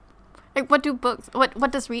know. Like, what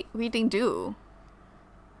does reading do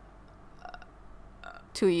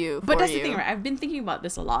to you? But that's the thing, right? I've been thinking about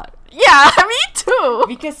this a lot. Yeah, me too.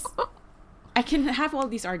 Because I can have all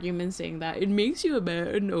these arguments saying that it makes you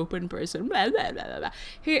an open person, blah, blah, blah, blah, blah.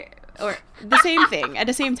 Here, or the same thing at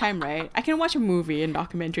the same time, right? I can watch a movie and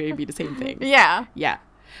documentary be the same thing. Yeah. Yeah.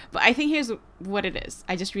 But I think here's what it is.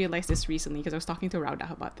 I just realized this recently because I was talking to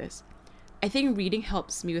Rauda about this. I think reading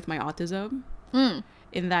helps me with my autism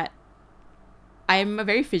in that I'm a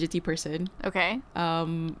very fidgety person. Okay.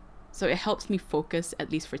 So it helps me focus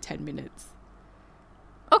at least for 10 minutes.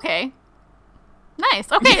 Okay.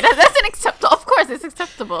 Nice. Okay, that's an acceptable. Of course, it's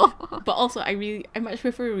acceptable. But also, I much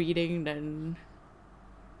prefer reading than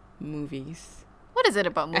movies. What is it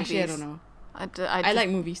about movies? Actually, I don't know. I like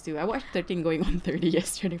movies too. I watched 13 Going on 30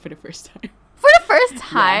 yesterday for the first time. For the first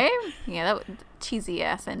time? Yeah, that was cheesy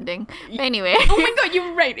ass ending. But anyway. Oh my god,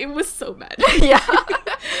 you're right. It was so bad. Yeah.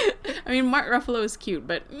 I mean, Mark Ruffalo is cute,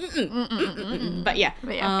 but but yeah.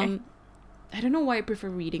 Okay. I don't know why I prefer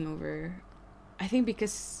reading over. I think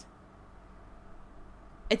because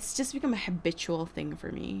it's just become a habitual thing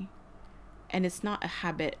for me, and it's not a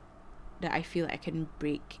habit that I feel I can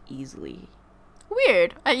break easily.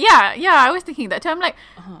 Weird. Yeah, I was thinking that too. I'm like,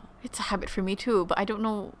 it's a habit for me too, but I don't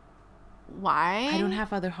know why. I don't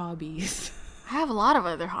have other hobbies. I have a lot of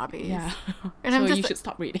other hobbies. Yeah. And so I'm just you should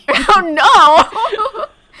stop reading. Oh no.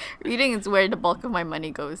 Reading is where the bulk of my money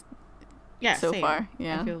goes. Yeah. So same. far.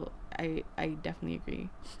 Yeah. I definitely agree.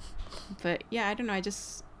 But yeah, I don't know. I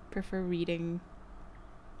just prefer reading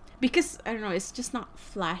because I don't know. It's just not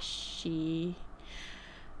flashy.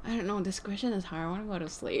 I don't know. This question is hard. I want to go to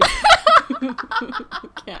sleep.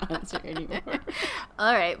 Can't answer anymore.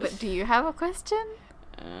 All right, but do you have a question?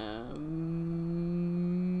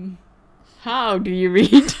 How do you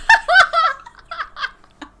read?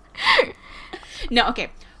 No, okay.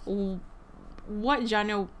 What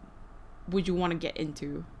genre would you want to get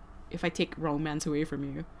into if I take romance away from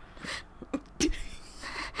you?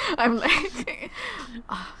 I'm like,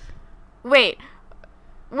 wait.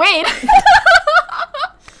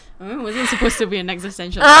 It wasn't supposed to be an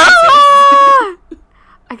existential I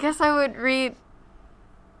guess I would read,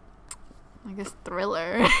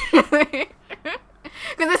 thriller.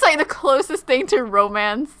 Because it's like the closest thing to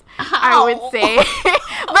romance, I would say.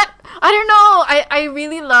 But I don't know. I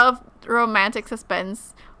really love romantic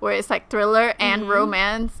suspense where it's like thriller and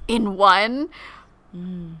romance in one.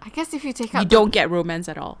 I guess if you take out... You don't get romance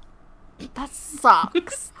at all. That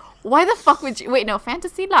sucks. Why the fuck would you... Wait, no,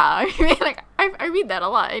 fantasy lah. I mean, like, I read that a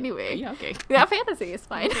lot anyway. Yeah, okay. Yeah, fantasy is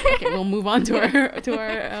fine. Okay, we'll move on to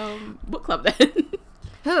our book club then.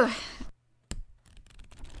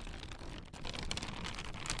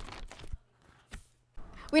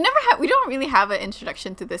 We don't really have an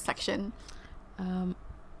introduction to this section. I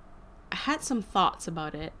had some thoughts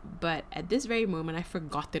about it, but at this very moment, I've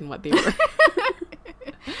forgotten what they were.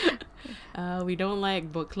 We don't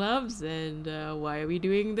like book clubs, and why are we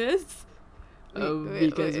doing this?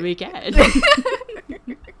 Because we can.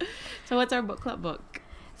 So what's our book club book?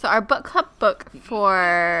 So our book club book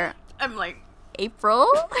for I'm like April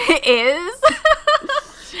is...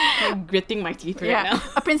 I'm gritting my teeth right now.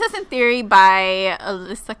 A Princess in Theory by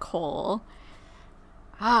Alyssa Cole.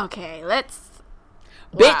 Okay, let's...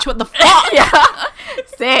 Bitch, what the fuck? Yeah,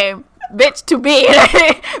 same. Bitch to me.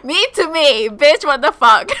 Me to me. Bitch, what the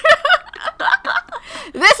fuck?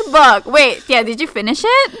 This book. Wait, yeah, did you finish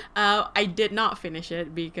it? I did not finish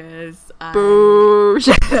it because Boo.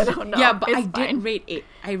 I don't know. Yeah, but it's I fine. did rate it.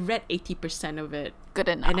 I read 80% of it. Good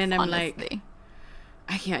enough, And then I'm honestly. like,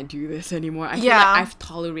 I can't do this anymore. I feel like I've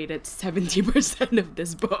tolerated 70% of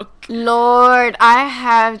this book. Lord,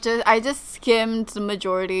 I just skimmed the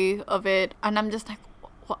majority of it, and I'm just like,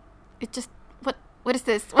 what is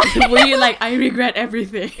this? Were you like, I regret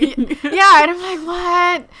everything? Yeah, and I'm like,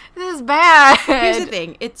 what? This is bad. Here's the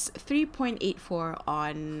thing. It's 3.84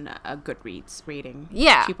 on a Goodreads rating.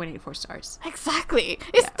 Yeah. 3.84 stars. Exactly.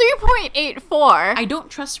 It's 3.84. I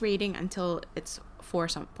don't trust rating until it's 4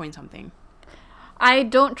 point something. I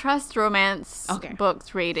don't trust romance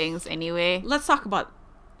books ratings anyway. Let's talk about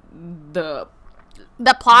the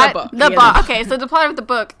plot. The book. Okay, so the plot of the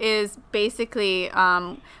book is basically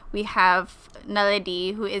we have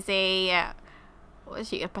Naledi, who is a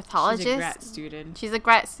a pathologist? She's a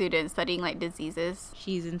grad student studying like diseases.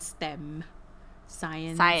 She's in STEM.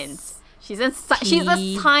 Science. She's a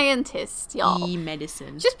scientist, y'all.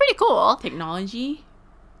 Medicine. She's pretty cool. Technology.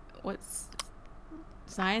 What's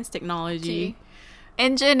science, technology,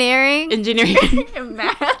 engineering, and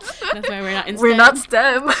math. That's why we're not in STEM. We're not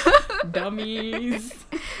STEM. Dummies.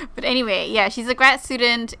 But anyway, yeah, she's a grad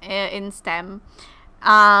student in STEM.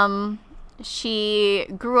 She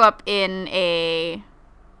grew up in a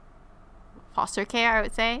foster care, I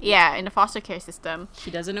would say. Yeah, in a foster care system. She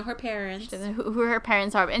doesn't know her parents. She doesn't know who her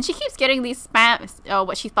parents are. And she keeps getting these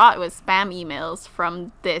what she thought was spam emails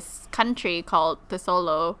from this country called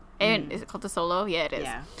Tesolo. Is it called Tesolo? Yeah, it is.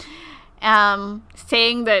 Yeah.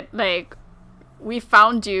 Saying that, like, we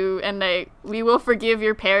found you and, like, we will forgive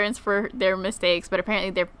your parents for their mistakes. But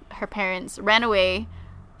apparently her parents ran away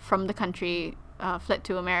from the country, fled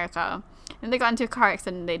to America. And they got into a car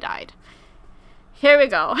accident and they died. Here we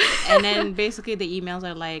go. And then basically the emails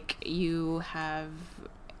are like, you have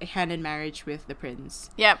a hand in marriage with the prince.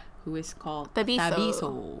 Yep. Who is called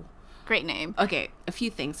Tabiso. Great name. Okay, a few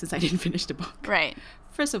things since I didn't finish the book. Right.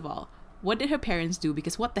 First of all, what did her parents do?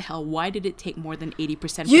 Because what the hell? Why did it take more than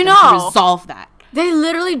 80% to resolve that? They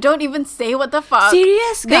literally don't even say what the fuck.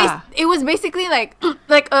 Serious? It was basically like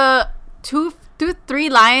 2-3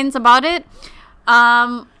 lines about it.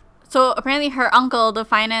 So apparently her uncle, the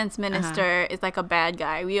finance minister, is like a bad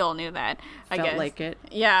guy. We all knew that. I guess. Like it.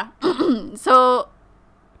 Yeah. So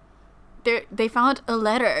they found a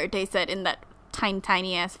letter. They said in that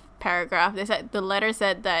tiny ass paragraph. They said the letter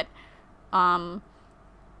said that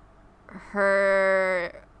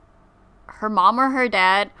her mom or her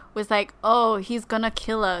dad was like, oh, he's gonna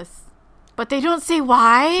kill us. But they don't say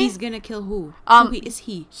why. He's gonna kill who? Who is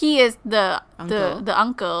he? He is the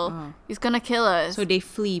uncle. Uh-huh. He's gonna kill us. So they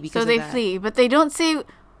flee because of that. Flee, but they don't say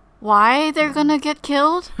why they're gonna get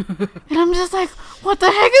killed. And I'm just like, what the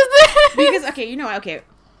heck is this? Because okay, you know what? Okay,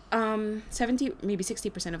 70 maybe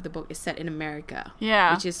 60% of the book is set in America.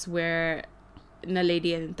 Yeah, which is where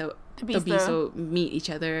Naledi and Tabiso meet each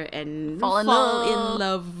other and fall in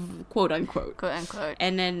love, quote unquote.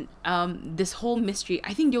 And then this whole mystery,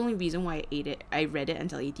 I think the only reason why I read it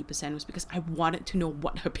until 80% was because I wanted to know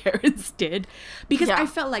what her parents did, because I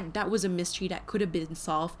felt like that was a mystery that could have been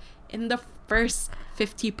solved in the first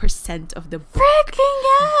 50% of the book. Freaking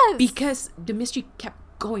yes! Because the mystery kept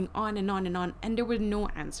going on and on and on, and there were no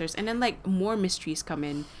answers, and then like more mysteries come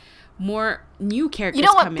in. More new characters come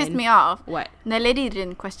in. You know what pissed me off? What? Naledi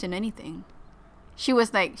didn't question anything. She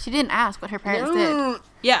was like, she didn't ask what her parents did.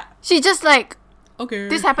 Yeah. She just like, okay,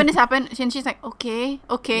 this happened. And she's like, okay.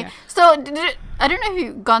 Yeah. So, I don't know if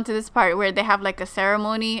you've gone to this part where they have like a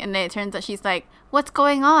ceremony and then it turns out she's like, what's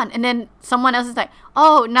going on? And then someone else is like,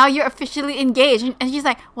 oh, now you're officially engaged. And she's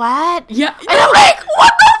like, what? Yeah. And I'm like,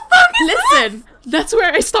 what the fuck is Listen, that's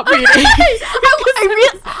where I stopped reading.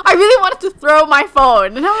 I really wanted to throw my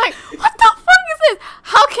phone. And I'm like, what the fuck is this?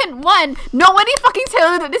 How can, one, nobody fucking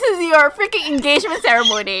tell you that this is your freaking engagement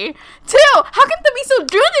ceremony? Two, how can Tabiso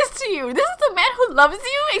do this to you? This is the man who loves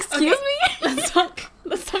you? Excuse me? Let's talk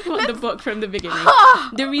about the book from the beginning.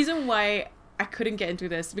 The reason why I couldn't get into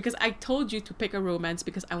this, because I told you to pick a romance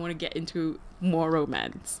because I want to get into more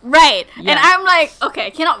romance. Right. Yeah. And I'm like, okay, I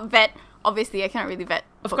cannot vet. Obviously, I cannot really vet.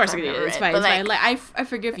 Of course, it's fine. It's fine. Like, I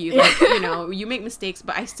forgive you. Like, you know, you make mistakes,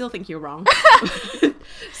 but I still think you're wrong.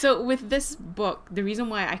 So with this book, the reason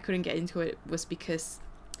why I couldn't get into it was because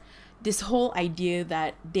this whole idea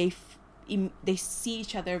that they see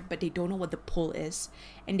each other, but they don't know what the pull is,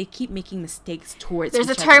 and they keep making mistakes towards. There's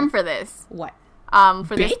a term for this. What?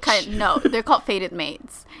 For this kind. No, they're called fated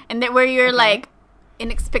mates, and where you're like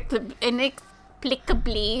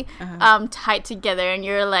inexplicably tied together, and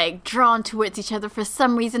you're like drawn towards each other for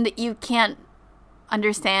some reason that you can't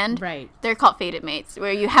understand. Right. They're called fated mates,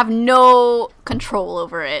 where you have no control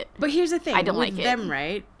over it. But here's the thing. I don't with like them, it.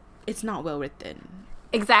 right? It's not well written.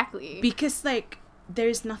 Exactly. Because like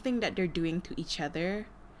there's nothing that they're doing to each other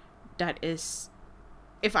that is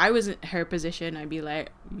if I was in her position, I'd be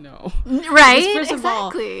like, no. Right? Because first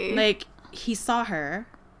Exactly. of all, like, he saw her,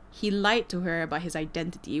 he lied to her about his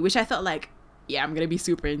identity, which I felt like, yeah, I'm gonna be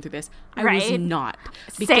super into this. I was not.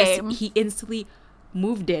 Because Same. he instantly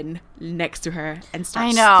moved in next to her and started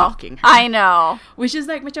I know. stalking her. I know. Which is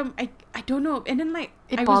like, I don't know. And then like,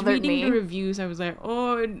 It I was bothered reading me. the reviews. I was like,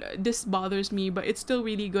 oh, this bothers me, but it's still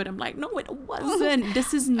really good. I'm like, no, it wasn't.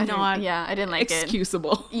 This is not I didn't like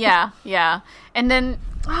excusable. it. Yeah. And then,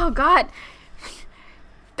 oh God.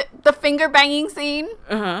 The finger banging scene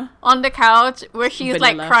on the couch where she's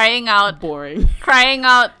Vanilla. like crying out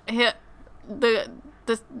the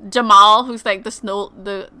Jamal, who's like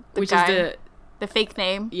the Which guy, is the fake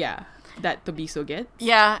name. yeah, that Tobiso gets.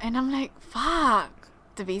 Yeah, and I'm like, fuck,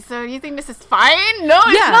 Tobiso, you think this is fine? No,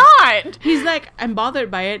 it's Yeah. not. He's like, I'm bothered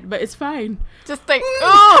by it, but it's fine. Just like,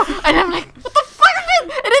 oh, and I'm like, what the fuck is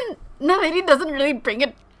this? And then Naledi doesn't really bring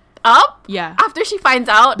it up. Yeah. After she finds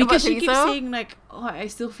out Because about she keeps Tobiso. saying like, oh, I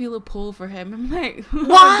still feel a pull for him. I'm like,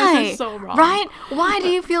 Why? This is so wrong. Right? Why do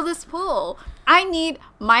you feel this pull? I need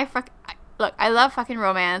my look, I love fucking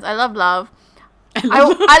romance. I love love.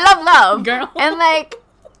 I love love. Girl. And like,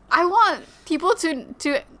 I want people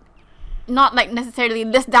to not like necessarily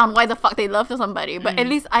list down why the fuck they love somebody, but at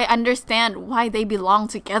least I understand why they belong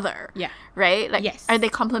together. Yeah. Right? Like, Yes. are they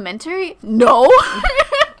complementary? No.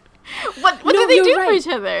 What do they do for each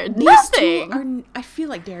other? These Nothing. two I feel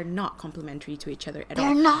like they're not complementary to each other at all.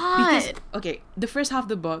 They're not. Because, okay, the first half of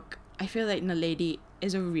the book, I feel like Naledi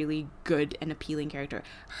is a really good and appealing character.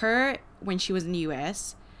 Her, when she was in the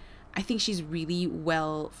US, I think she's really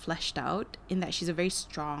well fleshed out in that she's a very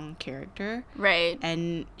strong character. Right.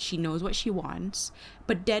 And she knows what she wants.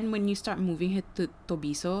 But then when you start moving her to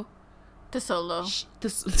Tobiso, To Solo.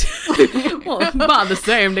 well, about the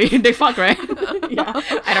same. They fuck, right? Yeah.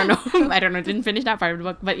 I don't know. Didn't finish that part of the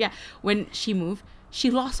book. But yeah, when she moved, she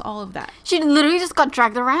lost all of that. She literally just got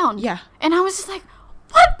dragged around. Yeah. And I was just like,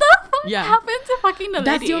 what the fuck Yeah. happened to fucking Naledi?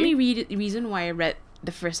 That's the only reason why I read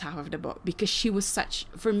the first half of the book, because she was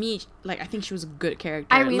for me, like, I think she was a good character.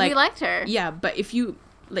 I really liked her. Yeah, but if you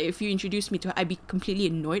introduced me to her, I'd be completely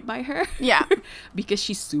annoyed by her. Yeah. Because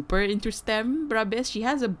she's super into STEM, brabis. She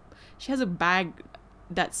has a bag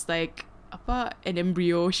that's like an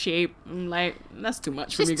embryo shape. I'm like, that's too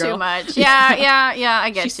much for me, girl. Too much. Yeah, I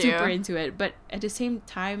get She's you. super into it, but at the same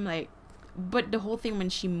time, like, but the whole thing when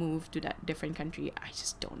she moved to that different country, I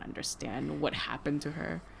just don't understand what happened to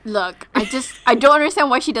her. Look, I don't understand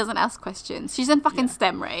why she doesn't ask questions. She's in fucking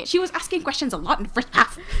STEM, right? She was asking questions a lot in the first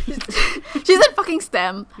half. She's in fucking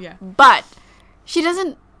STEM. Yeah. But she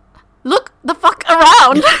doesn't look the fuck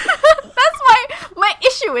around. That's my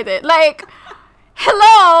issue with it. Like,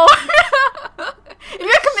 hello. If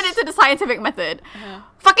you're committed to the scientific method,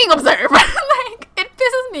 fucking observe. Like, it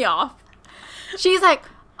pisses me off. She's like,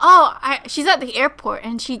 she's at the airport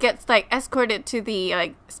and she gets like escorted to the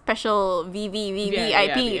like special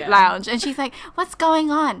VVIP lounge, and she's like, what's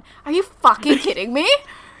going on? Are you fucking kidding me?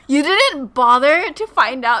 You didn't bother to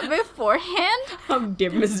find out beforehand? How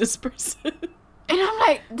dim is this person? And I'm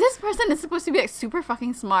like, this person is supposed to be like super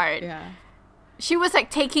fucking smart. Yeah. She was like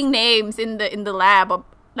taking names in the lab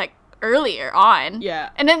like earlier on. Yeah.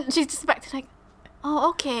 And then she's just back to like, oh,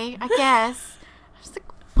 okay, I guess. I was like,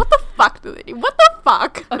 what the fuck, Lily? What the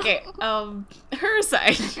fuck? Okay, her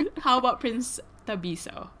side. How about Prince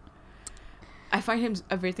Tobiso? I find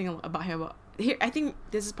everything about him. Here, I think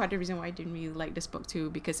this is part of the reason why I didn't really like this book too,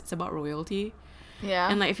 because it's about royalty. Yeah.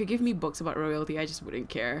 And like, if you give me books about royalty, I just wouldn't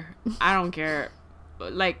care. I don't care.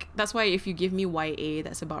 Like, that's why if you give me YA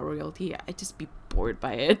that's about royalty, I'd just be bored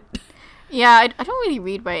by it. Yeah, I don't really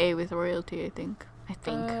read YA with royalty, I think.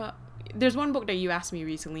 There's one book that you asked me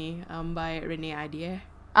recently, by Renee Adier.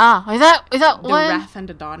 Is that The one? Wrath and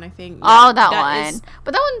the Dawn, I think. Oh, Yeah, that one. is-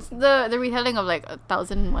 But that one's the retelling of like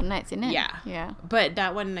 1,001 Nights, isn't it? Yeah. Yeah. But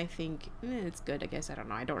that one, I think, it's good, I guess. I don't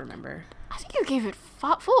know. I don't remember. I think you gave it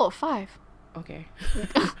 4 or 5. Okay.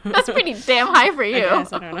 That's pretty damn high for you. I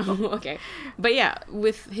guess, I don't know. Okay. But yeah,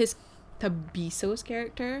 with his Tobiso's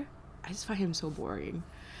character, I just find him so boring.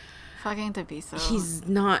 Fucking Tobiso. He's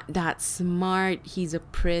not that smart. He's a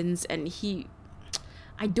prince, and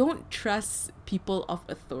I don't trust people of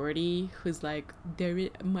authority who's like,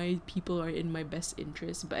 my people are in my best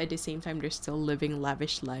interest, but at the same time they're still living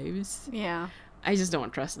lavish lives. Yeah. I just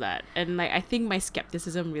don't trust that. And like, I think my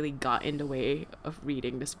skepticism really got in the way of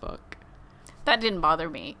reading this book. That didn't bother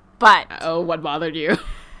me. But Oh, what bothered you?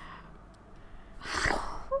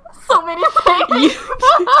 so many things.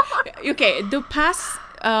 Okay, the past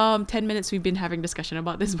 10 minutes we've been having discussion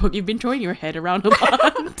about this book, you've been throwing your head around a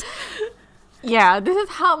lot. Yeah, this is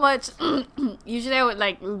how much usually I would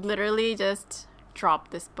like literally just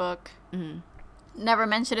drop this book. Never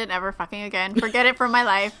mention it ever fucking again. Forget it from my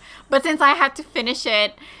life. But since I had to finish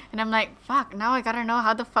it, and I'm like, fuck, now I gotta know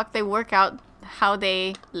how the fuck they work out, how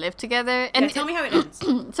they live together. And tell me how it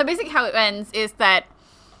ends. So basically how it ends is that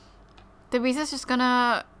Teresa's just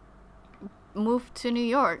gonna move to New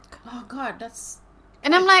York. Oh god, that's...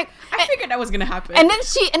 And I'm like... I figured that was gonna happen. And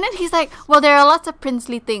then he's like, well, there are lots of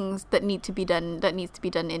princely things that needs to be done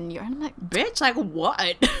in New York. And I'm like... Bitch, like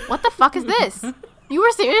what? What the fuck is this? You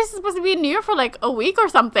were serious? Supposed to be in New York for like a week or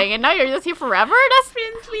something, and now you're just here forever? That's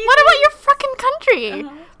princely. What about your fucking country?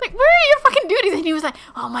 Like, where are your fucking duties? And he was like,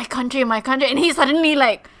 oh, my country, and he's suddenly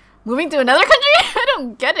like moving to another country. I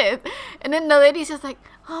don't get it. And then the lady's just like,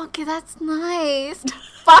 oh, okay, that's nice.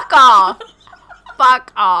 Fuck off.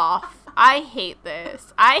 Fuck off. I hate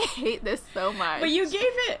this. I hate this so much. But you gave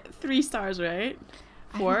it 3 stars, right?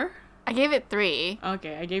 4? I gave it 3.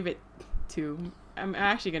 Okay, I gave it 2. I'm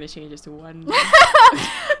actually going to change this to 1.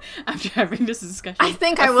 After having this discussion. I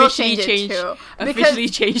think I will change it too. Officially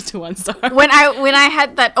changed to 1 star. When I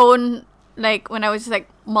had that own, like, when I was just like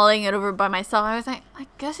mulling it over by myself, I was like, I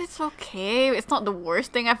guess it's okay. It's not the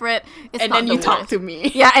worst thing I've read. And then you talk to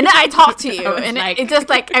me. Yeah, and then I talk to you. And like... it's just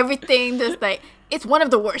like everything just like, it's one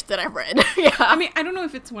of the worst that I've read. Yeah. I mean, I don't know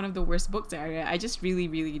if it's one of the worst books that I read. I just really,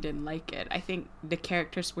 really didn't like it. I think the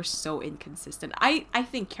characters were so inconsistent. I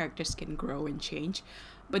think characters can grow and change,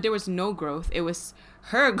 but there was no growth. It was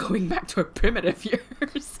her going back to her primitive years.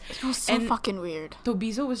 It was so fucking weird.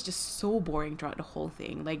 Tobizo was just so boring throughout the whole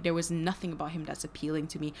thing. Like, there was nothing about him that's appealing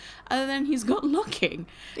to me other than he's good looking.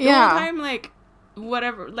 The whole time, like,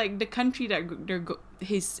 whatever, like, the country that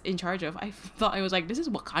he's in charge of, I thought, I was like, this is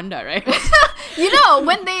Wakanda, right? You know,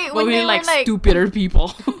 when they were like stupider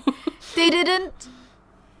people. They didn't...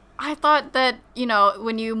 I thought that, you know,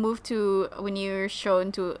 when you're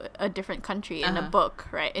shown to a different country in a book,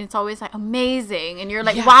 right? And it's always like amazing, and you're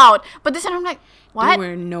like, wow. But this time I'm like, what? There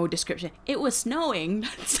were no description. It was snowing.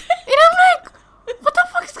 That's it. And I'm like, what the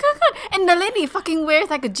fuck is going on? And the lady fucking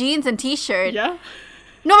wears like a jeans and t-shirt. Yeah.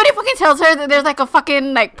 Nobody fucking tells her that there's like a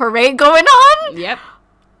fucking like parade going on. Yep.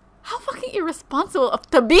 How fucking irresponsible of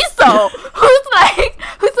Tobizo,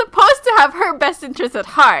 who's supposed to have her best interest at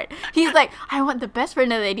heart. He's like, I want the best for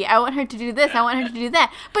the lady. I want her to do this. I want her to do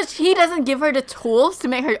that. But he doesn't give her the tools to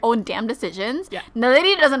make her own damn decisions. Yeah. The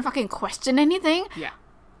lady doesn't fucking question anything. Yeah.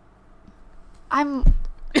 I'm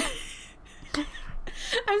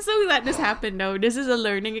so glad this happened, though. This is a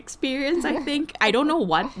learning experience, I think. I don't know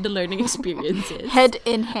what the learning experience is. Head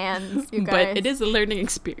in hands, you guys. But it is a learning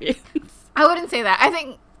experience. I wouldn't say that. I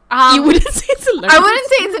think... you wouldn't say it's a learning I wouldn't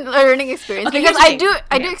say it's a learning experience, okay, because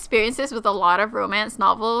I do experience this with a lot of romance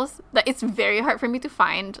novels that it's very hard for me to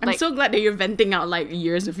find. I'm so glad that you're venting out like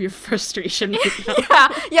years of your frustration right now.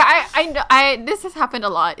 I this has happened a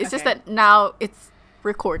lot. It's just that now it's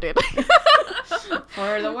recorded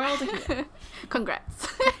for the world to hear. Congrats.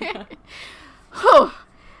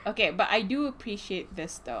 Okay, but I do appreciate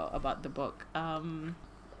this though about the book.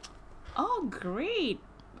 Oh great,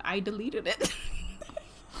 I deleted it.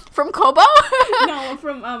 From Kobo? No,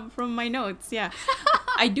 from my notes, yeah.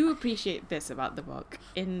 I do appreciate this about the book,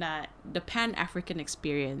 in that the Pan-African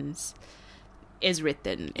experience is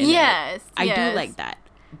written in it. I do like that,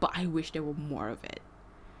 but I wish there were more of it.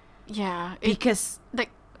 Yeah. Because... like,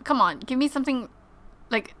 come on, give me something,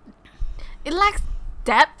 like, it lacks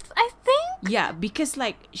depth, I think? Yeah, because,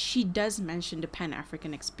 like, she does mention the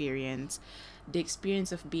Pan-African experience, the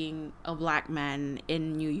experience of being a black man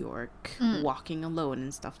in New York, walking alone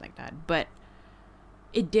and stuff like that. But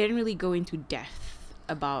it didn't really go into depth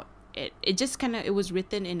about it. It just kind of, it was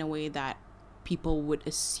written in a way that people would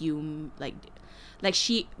assume, like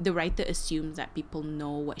the writer assumes that people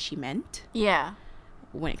know what she meant. Yeah.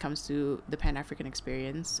 When it comes to the Pan-African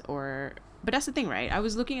experience, but that's the thing, right? I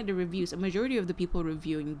was looking at the reviews. A majority of the people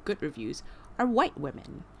reviewing good reviews are white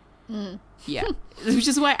women. Yeah, which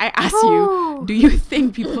is why I asked you, do you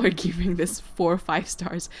think people are giving this 4 or 5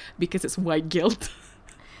 stars because it's white guilt?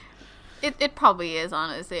 It probably is,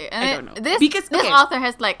 honestly. And I don't know. This author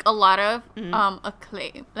has like a lot of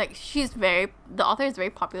acclaim. Like, the author is very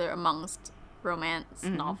popular amongst romance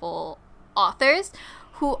novel authors,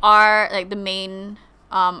 who are like the main,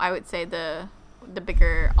 I would say the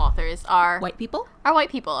bigger authors are white people, are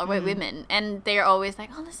white women, and they're always like,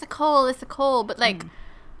 oh, Alyssa Cole, but like,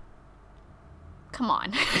 come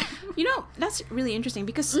on. You know, that's really interesting,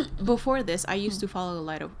 because before this I used to follow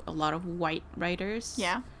a lot of white writers.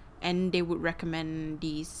 Yeah. And they would recommend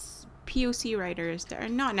these POC writers that are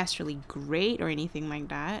not necessarily great or anything like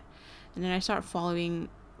that. And then I started following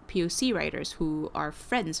POC writers who are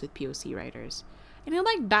friends with POC writers. And I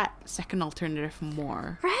like that second alternative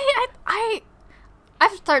more. Right?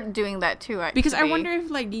 I've started doing that too, actually. Because I wonder if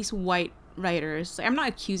like these white writers, I'm not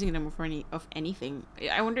accusing them of anything.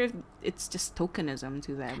 I wonder if it's just tokenism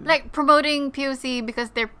to them, like promoting POC because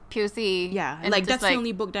they're POC. Yeah, and like that's the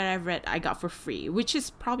only book that I've read I got for free, which is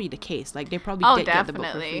probably the case. Like they probably did get the book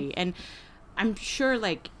for free, and I'm sure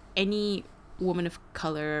like any woman of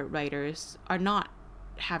color writers are not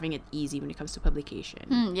having it easy when it comes to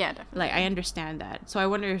publication. Yeah, definitely. Like I understand that, so I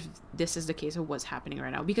wonder if this is the case of what's happening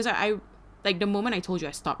right now, because I like the moment I told you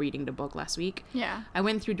I stopped reading the book last week, I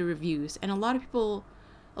went through the reviews, and a lot of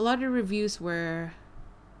the reviews were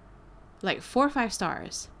like 4 or 5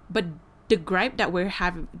 stars, but the gripe that we're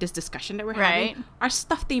having, this discussion that we're having, are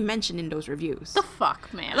stuff they mentioned in those reviews. The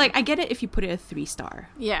fuck, man. Like I get it if you put it a 3-star,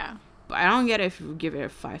 but I don't get it if you give it a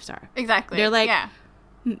 5-star. Exactly. They're like,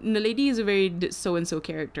 the lady is a very so-and-so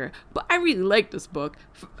character, but I really like this book.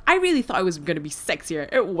 I really thought it was going to be sexier.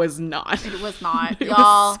 It was not. It was not. It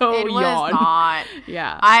Y'all, was so it was yawn. not.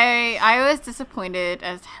 Yeah. I was disappointed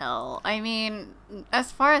as hell. I mean,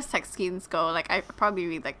 as far as sex scenes go, like, I probably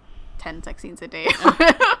read, like, 10 sex scenes a day.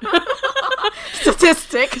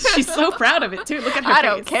 Statistic. She's so proud of it, too. Look at her I face.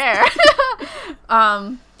 don't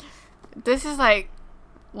care. This is, like,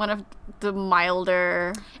 one of the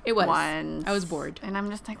milder ones. I was bored. And I'm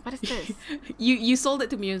just like, what is this? You sold it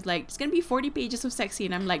to me. It was like, it's going to be 40 pages of sex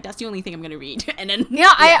scene. I'm like, that's the only thing I'm going to read. And then...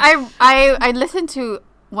 Yeah, I listened to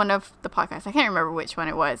one of the podcasts. I can't remember which one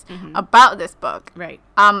it was. About this book. Right.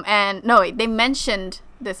 And no, they mentioned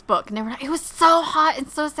this book. And they were like, it was so hot and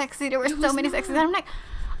so sexy. There were so many sex scenes. And I'm like,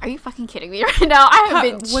 are you fucking kidding me right now? I have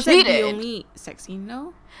been cheated. Was that the only sex scene,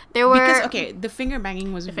 though? There were... Because, okay, the finger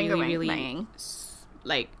banging was really...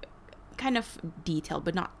 like kind of detailed,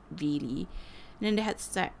 but not really. And then they had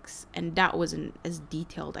sex, and that wasn't as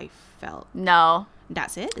detailed, I felt. No.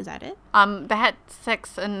 That's it? Is that it? They had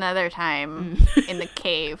sex another time in the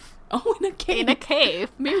cave. Oh, in a cave. In a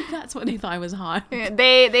cave. Maybe that's what they thought was hot.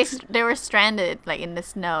 They were stranded, like, in the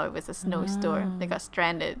snow. It was a snowstorm. They got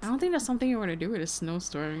stranded. I don't think that's something you want to do with a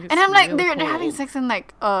snowstorm. And I'm like, they're having sex in,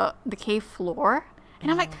 like, the cave floor.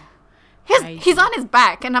 And I'm like... He's on his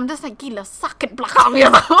back, and I'm just like, gila, sakit belakang, you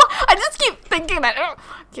know? I just keep thinking that,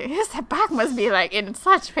 okay, his back must be, like, in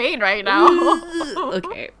such pain right now.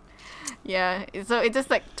 Okay. Yeah, so it just,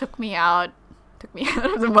 like, took me out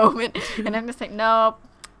of the moment, and I'm just like, nope,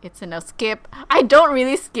 it's a no skip. I don't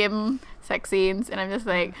really skim sex scenes, and I'm just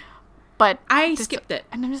like, but... I skipped it.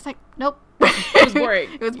 And I'm just like, nope. It was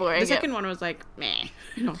boring. It was boring, The second one was like, meh,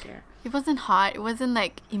 I don't care. It wasn't hot. It wasn't,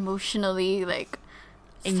 like, emotionally, like...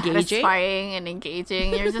 engaging, satisfying and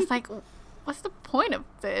engaging. You're just like, what's the point of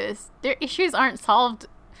this? Their issues aren't solved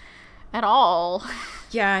at all.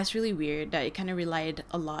 Yeah, it's really weird that it kind of relied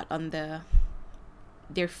a lot on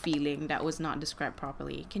their feeling that was not described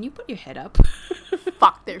properly. Can you put your head up?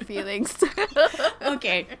 Fuck their feelings.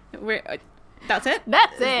 Okay, that's it.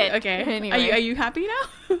 That's it. Okay. Anyway. Are you happy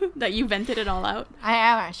now that you vented it all out? I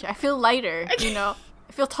am actually. I feel lighter. You know.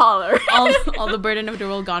 I feel taller. all the burden of the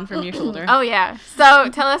world gone from your shoulder. Oh, yeah. So,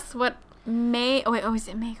 tell us what May... Oh, is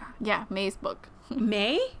it May? Yeah, May's book.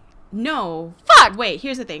 May? No. Fuck! Wait,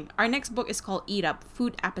 here's the thing. Our next book is called Eat Up,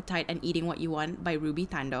 Food, Appetite, and Eating What You Want by Ruby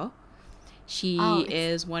Tandoh. She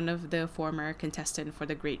is one of the former contestants for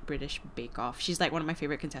the Great British Bake Off. She's like one of my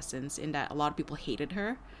favorite contestants in that a lot of people hated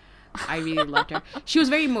her. I really loved her. She was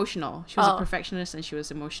very emotional. She was a perfectionist, and she was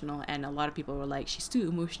emotional, and a lot of people were like, she's too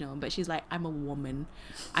emotional, but she's like, I'm a woman.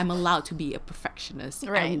 I'm allowed to be a perfectionist.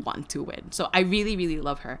 Right. I want to win. So I really, really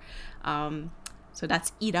love her. So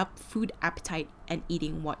that's Eat Up, Food, Appetite, and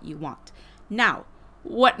Eating What You Want. Now,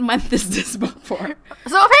 what month is this book for?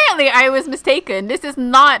 So apparently I was mistaken. This is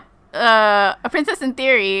not A Princess in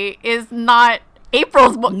Theory is not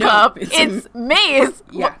April's book club. It's May's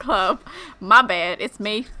book club. My bad. It's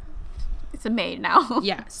May. It's a May now.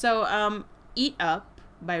 Yeah. So Eat Up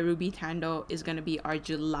by Ruby Tandoh is going to be our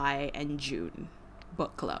July and June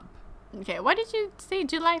book club. Okay. Why did you say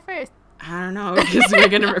July 1st? I don't know, because we're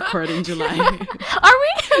going to record in July. Are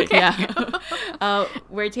we? Okay. Yeah.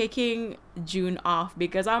 We're taking June off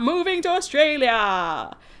because I'm moving to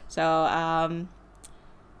Australia. So,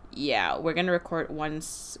 yeah, we're going to record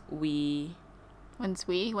once you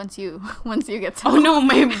get to... Oh no,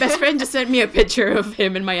 my best friend just sent me a picture of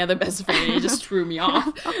him and my other best friend, and it just threw me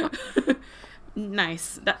off.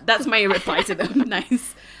 Nice. That's my reply to them.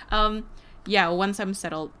 Nice. Yeah, once I'm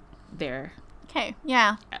settled there. Okay,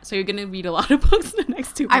 yeah. So you're gonna read a lot of books in the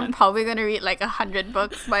next 2 months. I'm probably gonna read like 100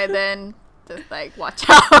 books by then. Just like watch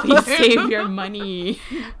out. Please save your money.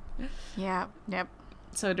 Yeah. Yep.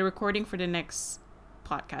 So the recording for the next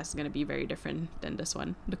podcast is going to be very different than this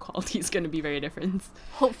one. The quality is going to be very different.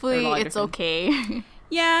 Hopefully it's different. Okay.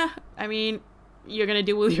 Yeah, I mean, you're gonna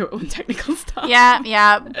deal with your own technical stuff.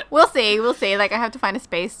 Yeah. We'll see. Like, I have to find a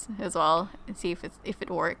space as well and see if it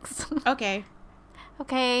works. Okay.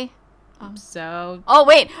 So. Oh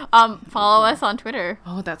wait. Follow us on Twitter.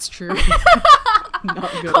 Oh, that's true.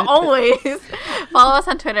 Not good. Always. Follow us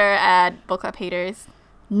on Twitter at Book Club Haters.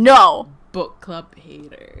 No. Book Club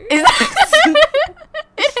Haters. Is that?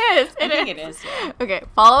 It is. I think it is. Yeah. Okay.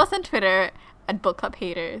 Follow us on Twitter at Book Club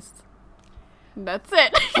Haters. That's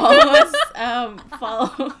it. Follow us.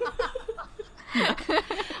 Follow.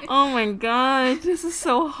 Oh my god, this is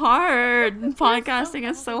so hard. Podcasting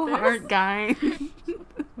is so hard, guys.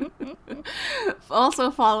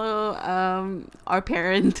 Also follow our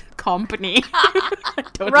parent company.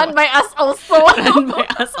 Run by us also. Run by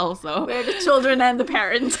us also. We're the children and the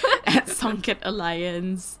parents. At Songkit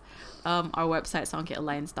Alliance. Our website,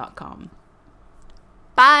 songkitalliance.com.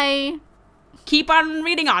 Bye. Keep on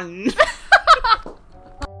reading on.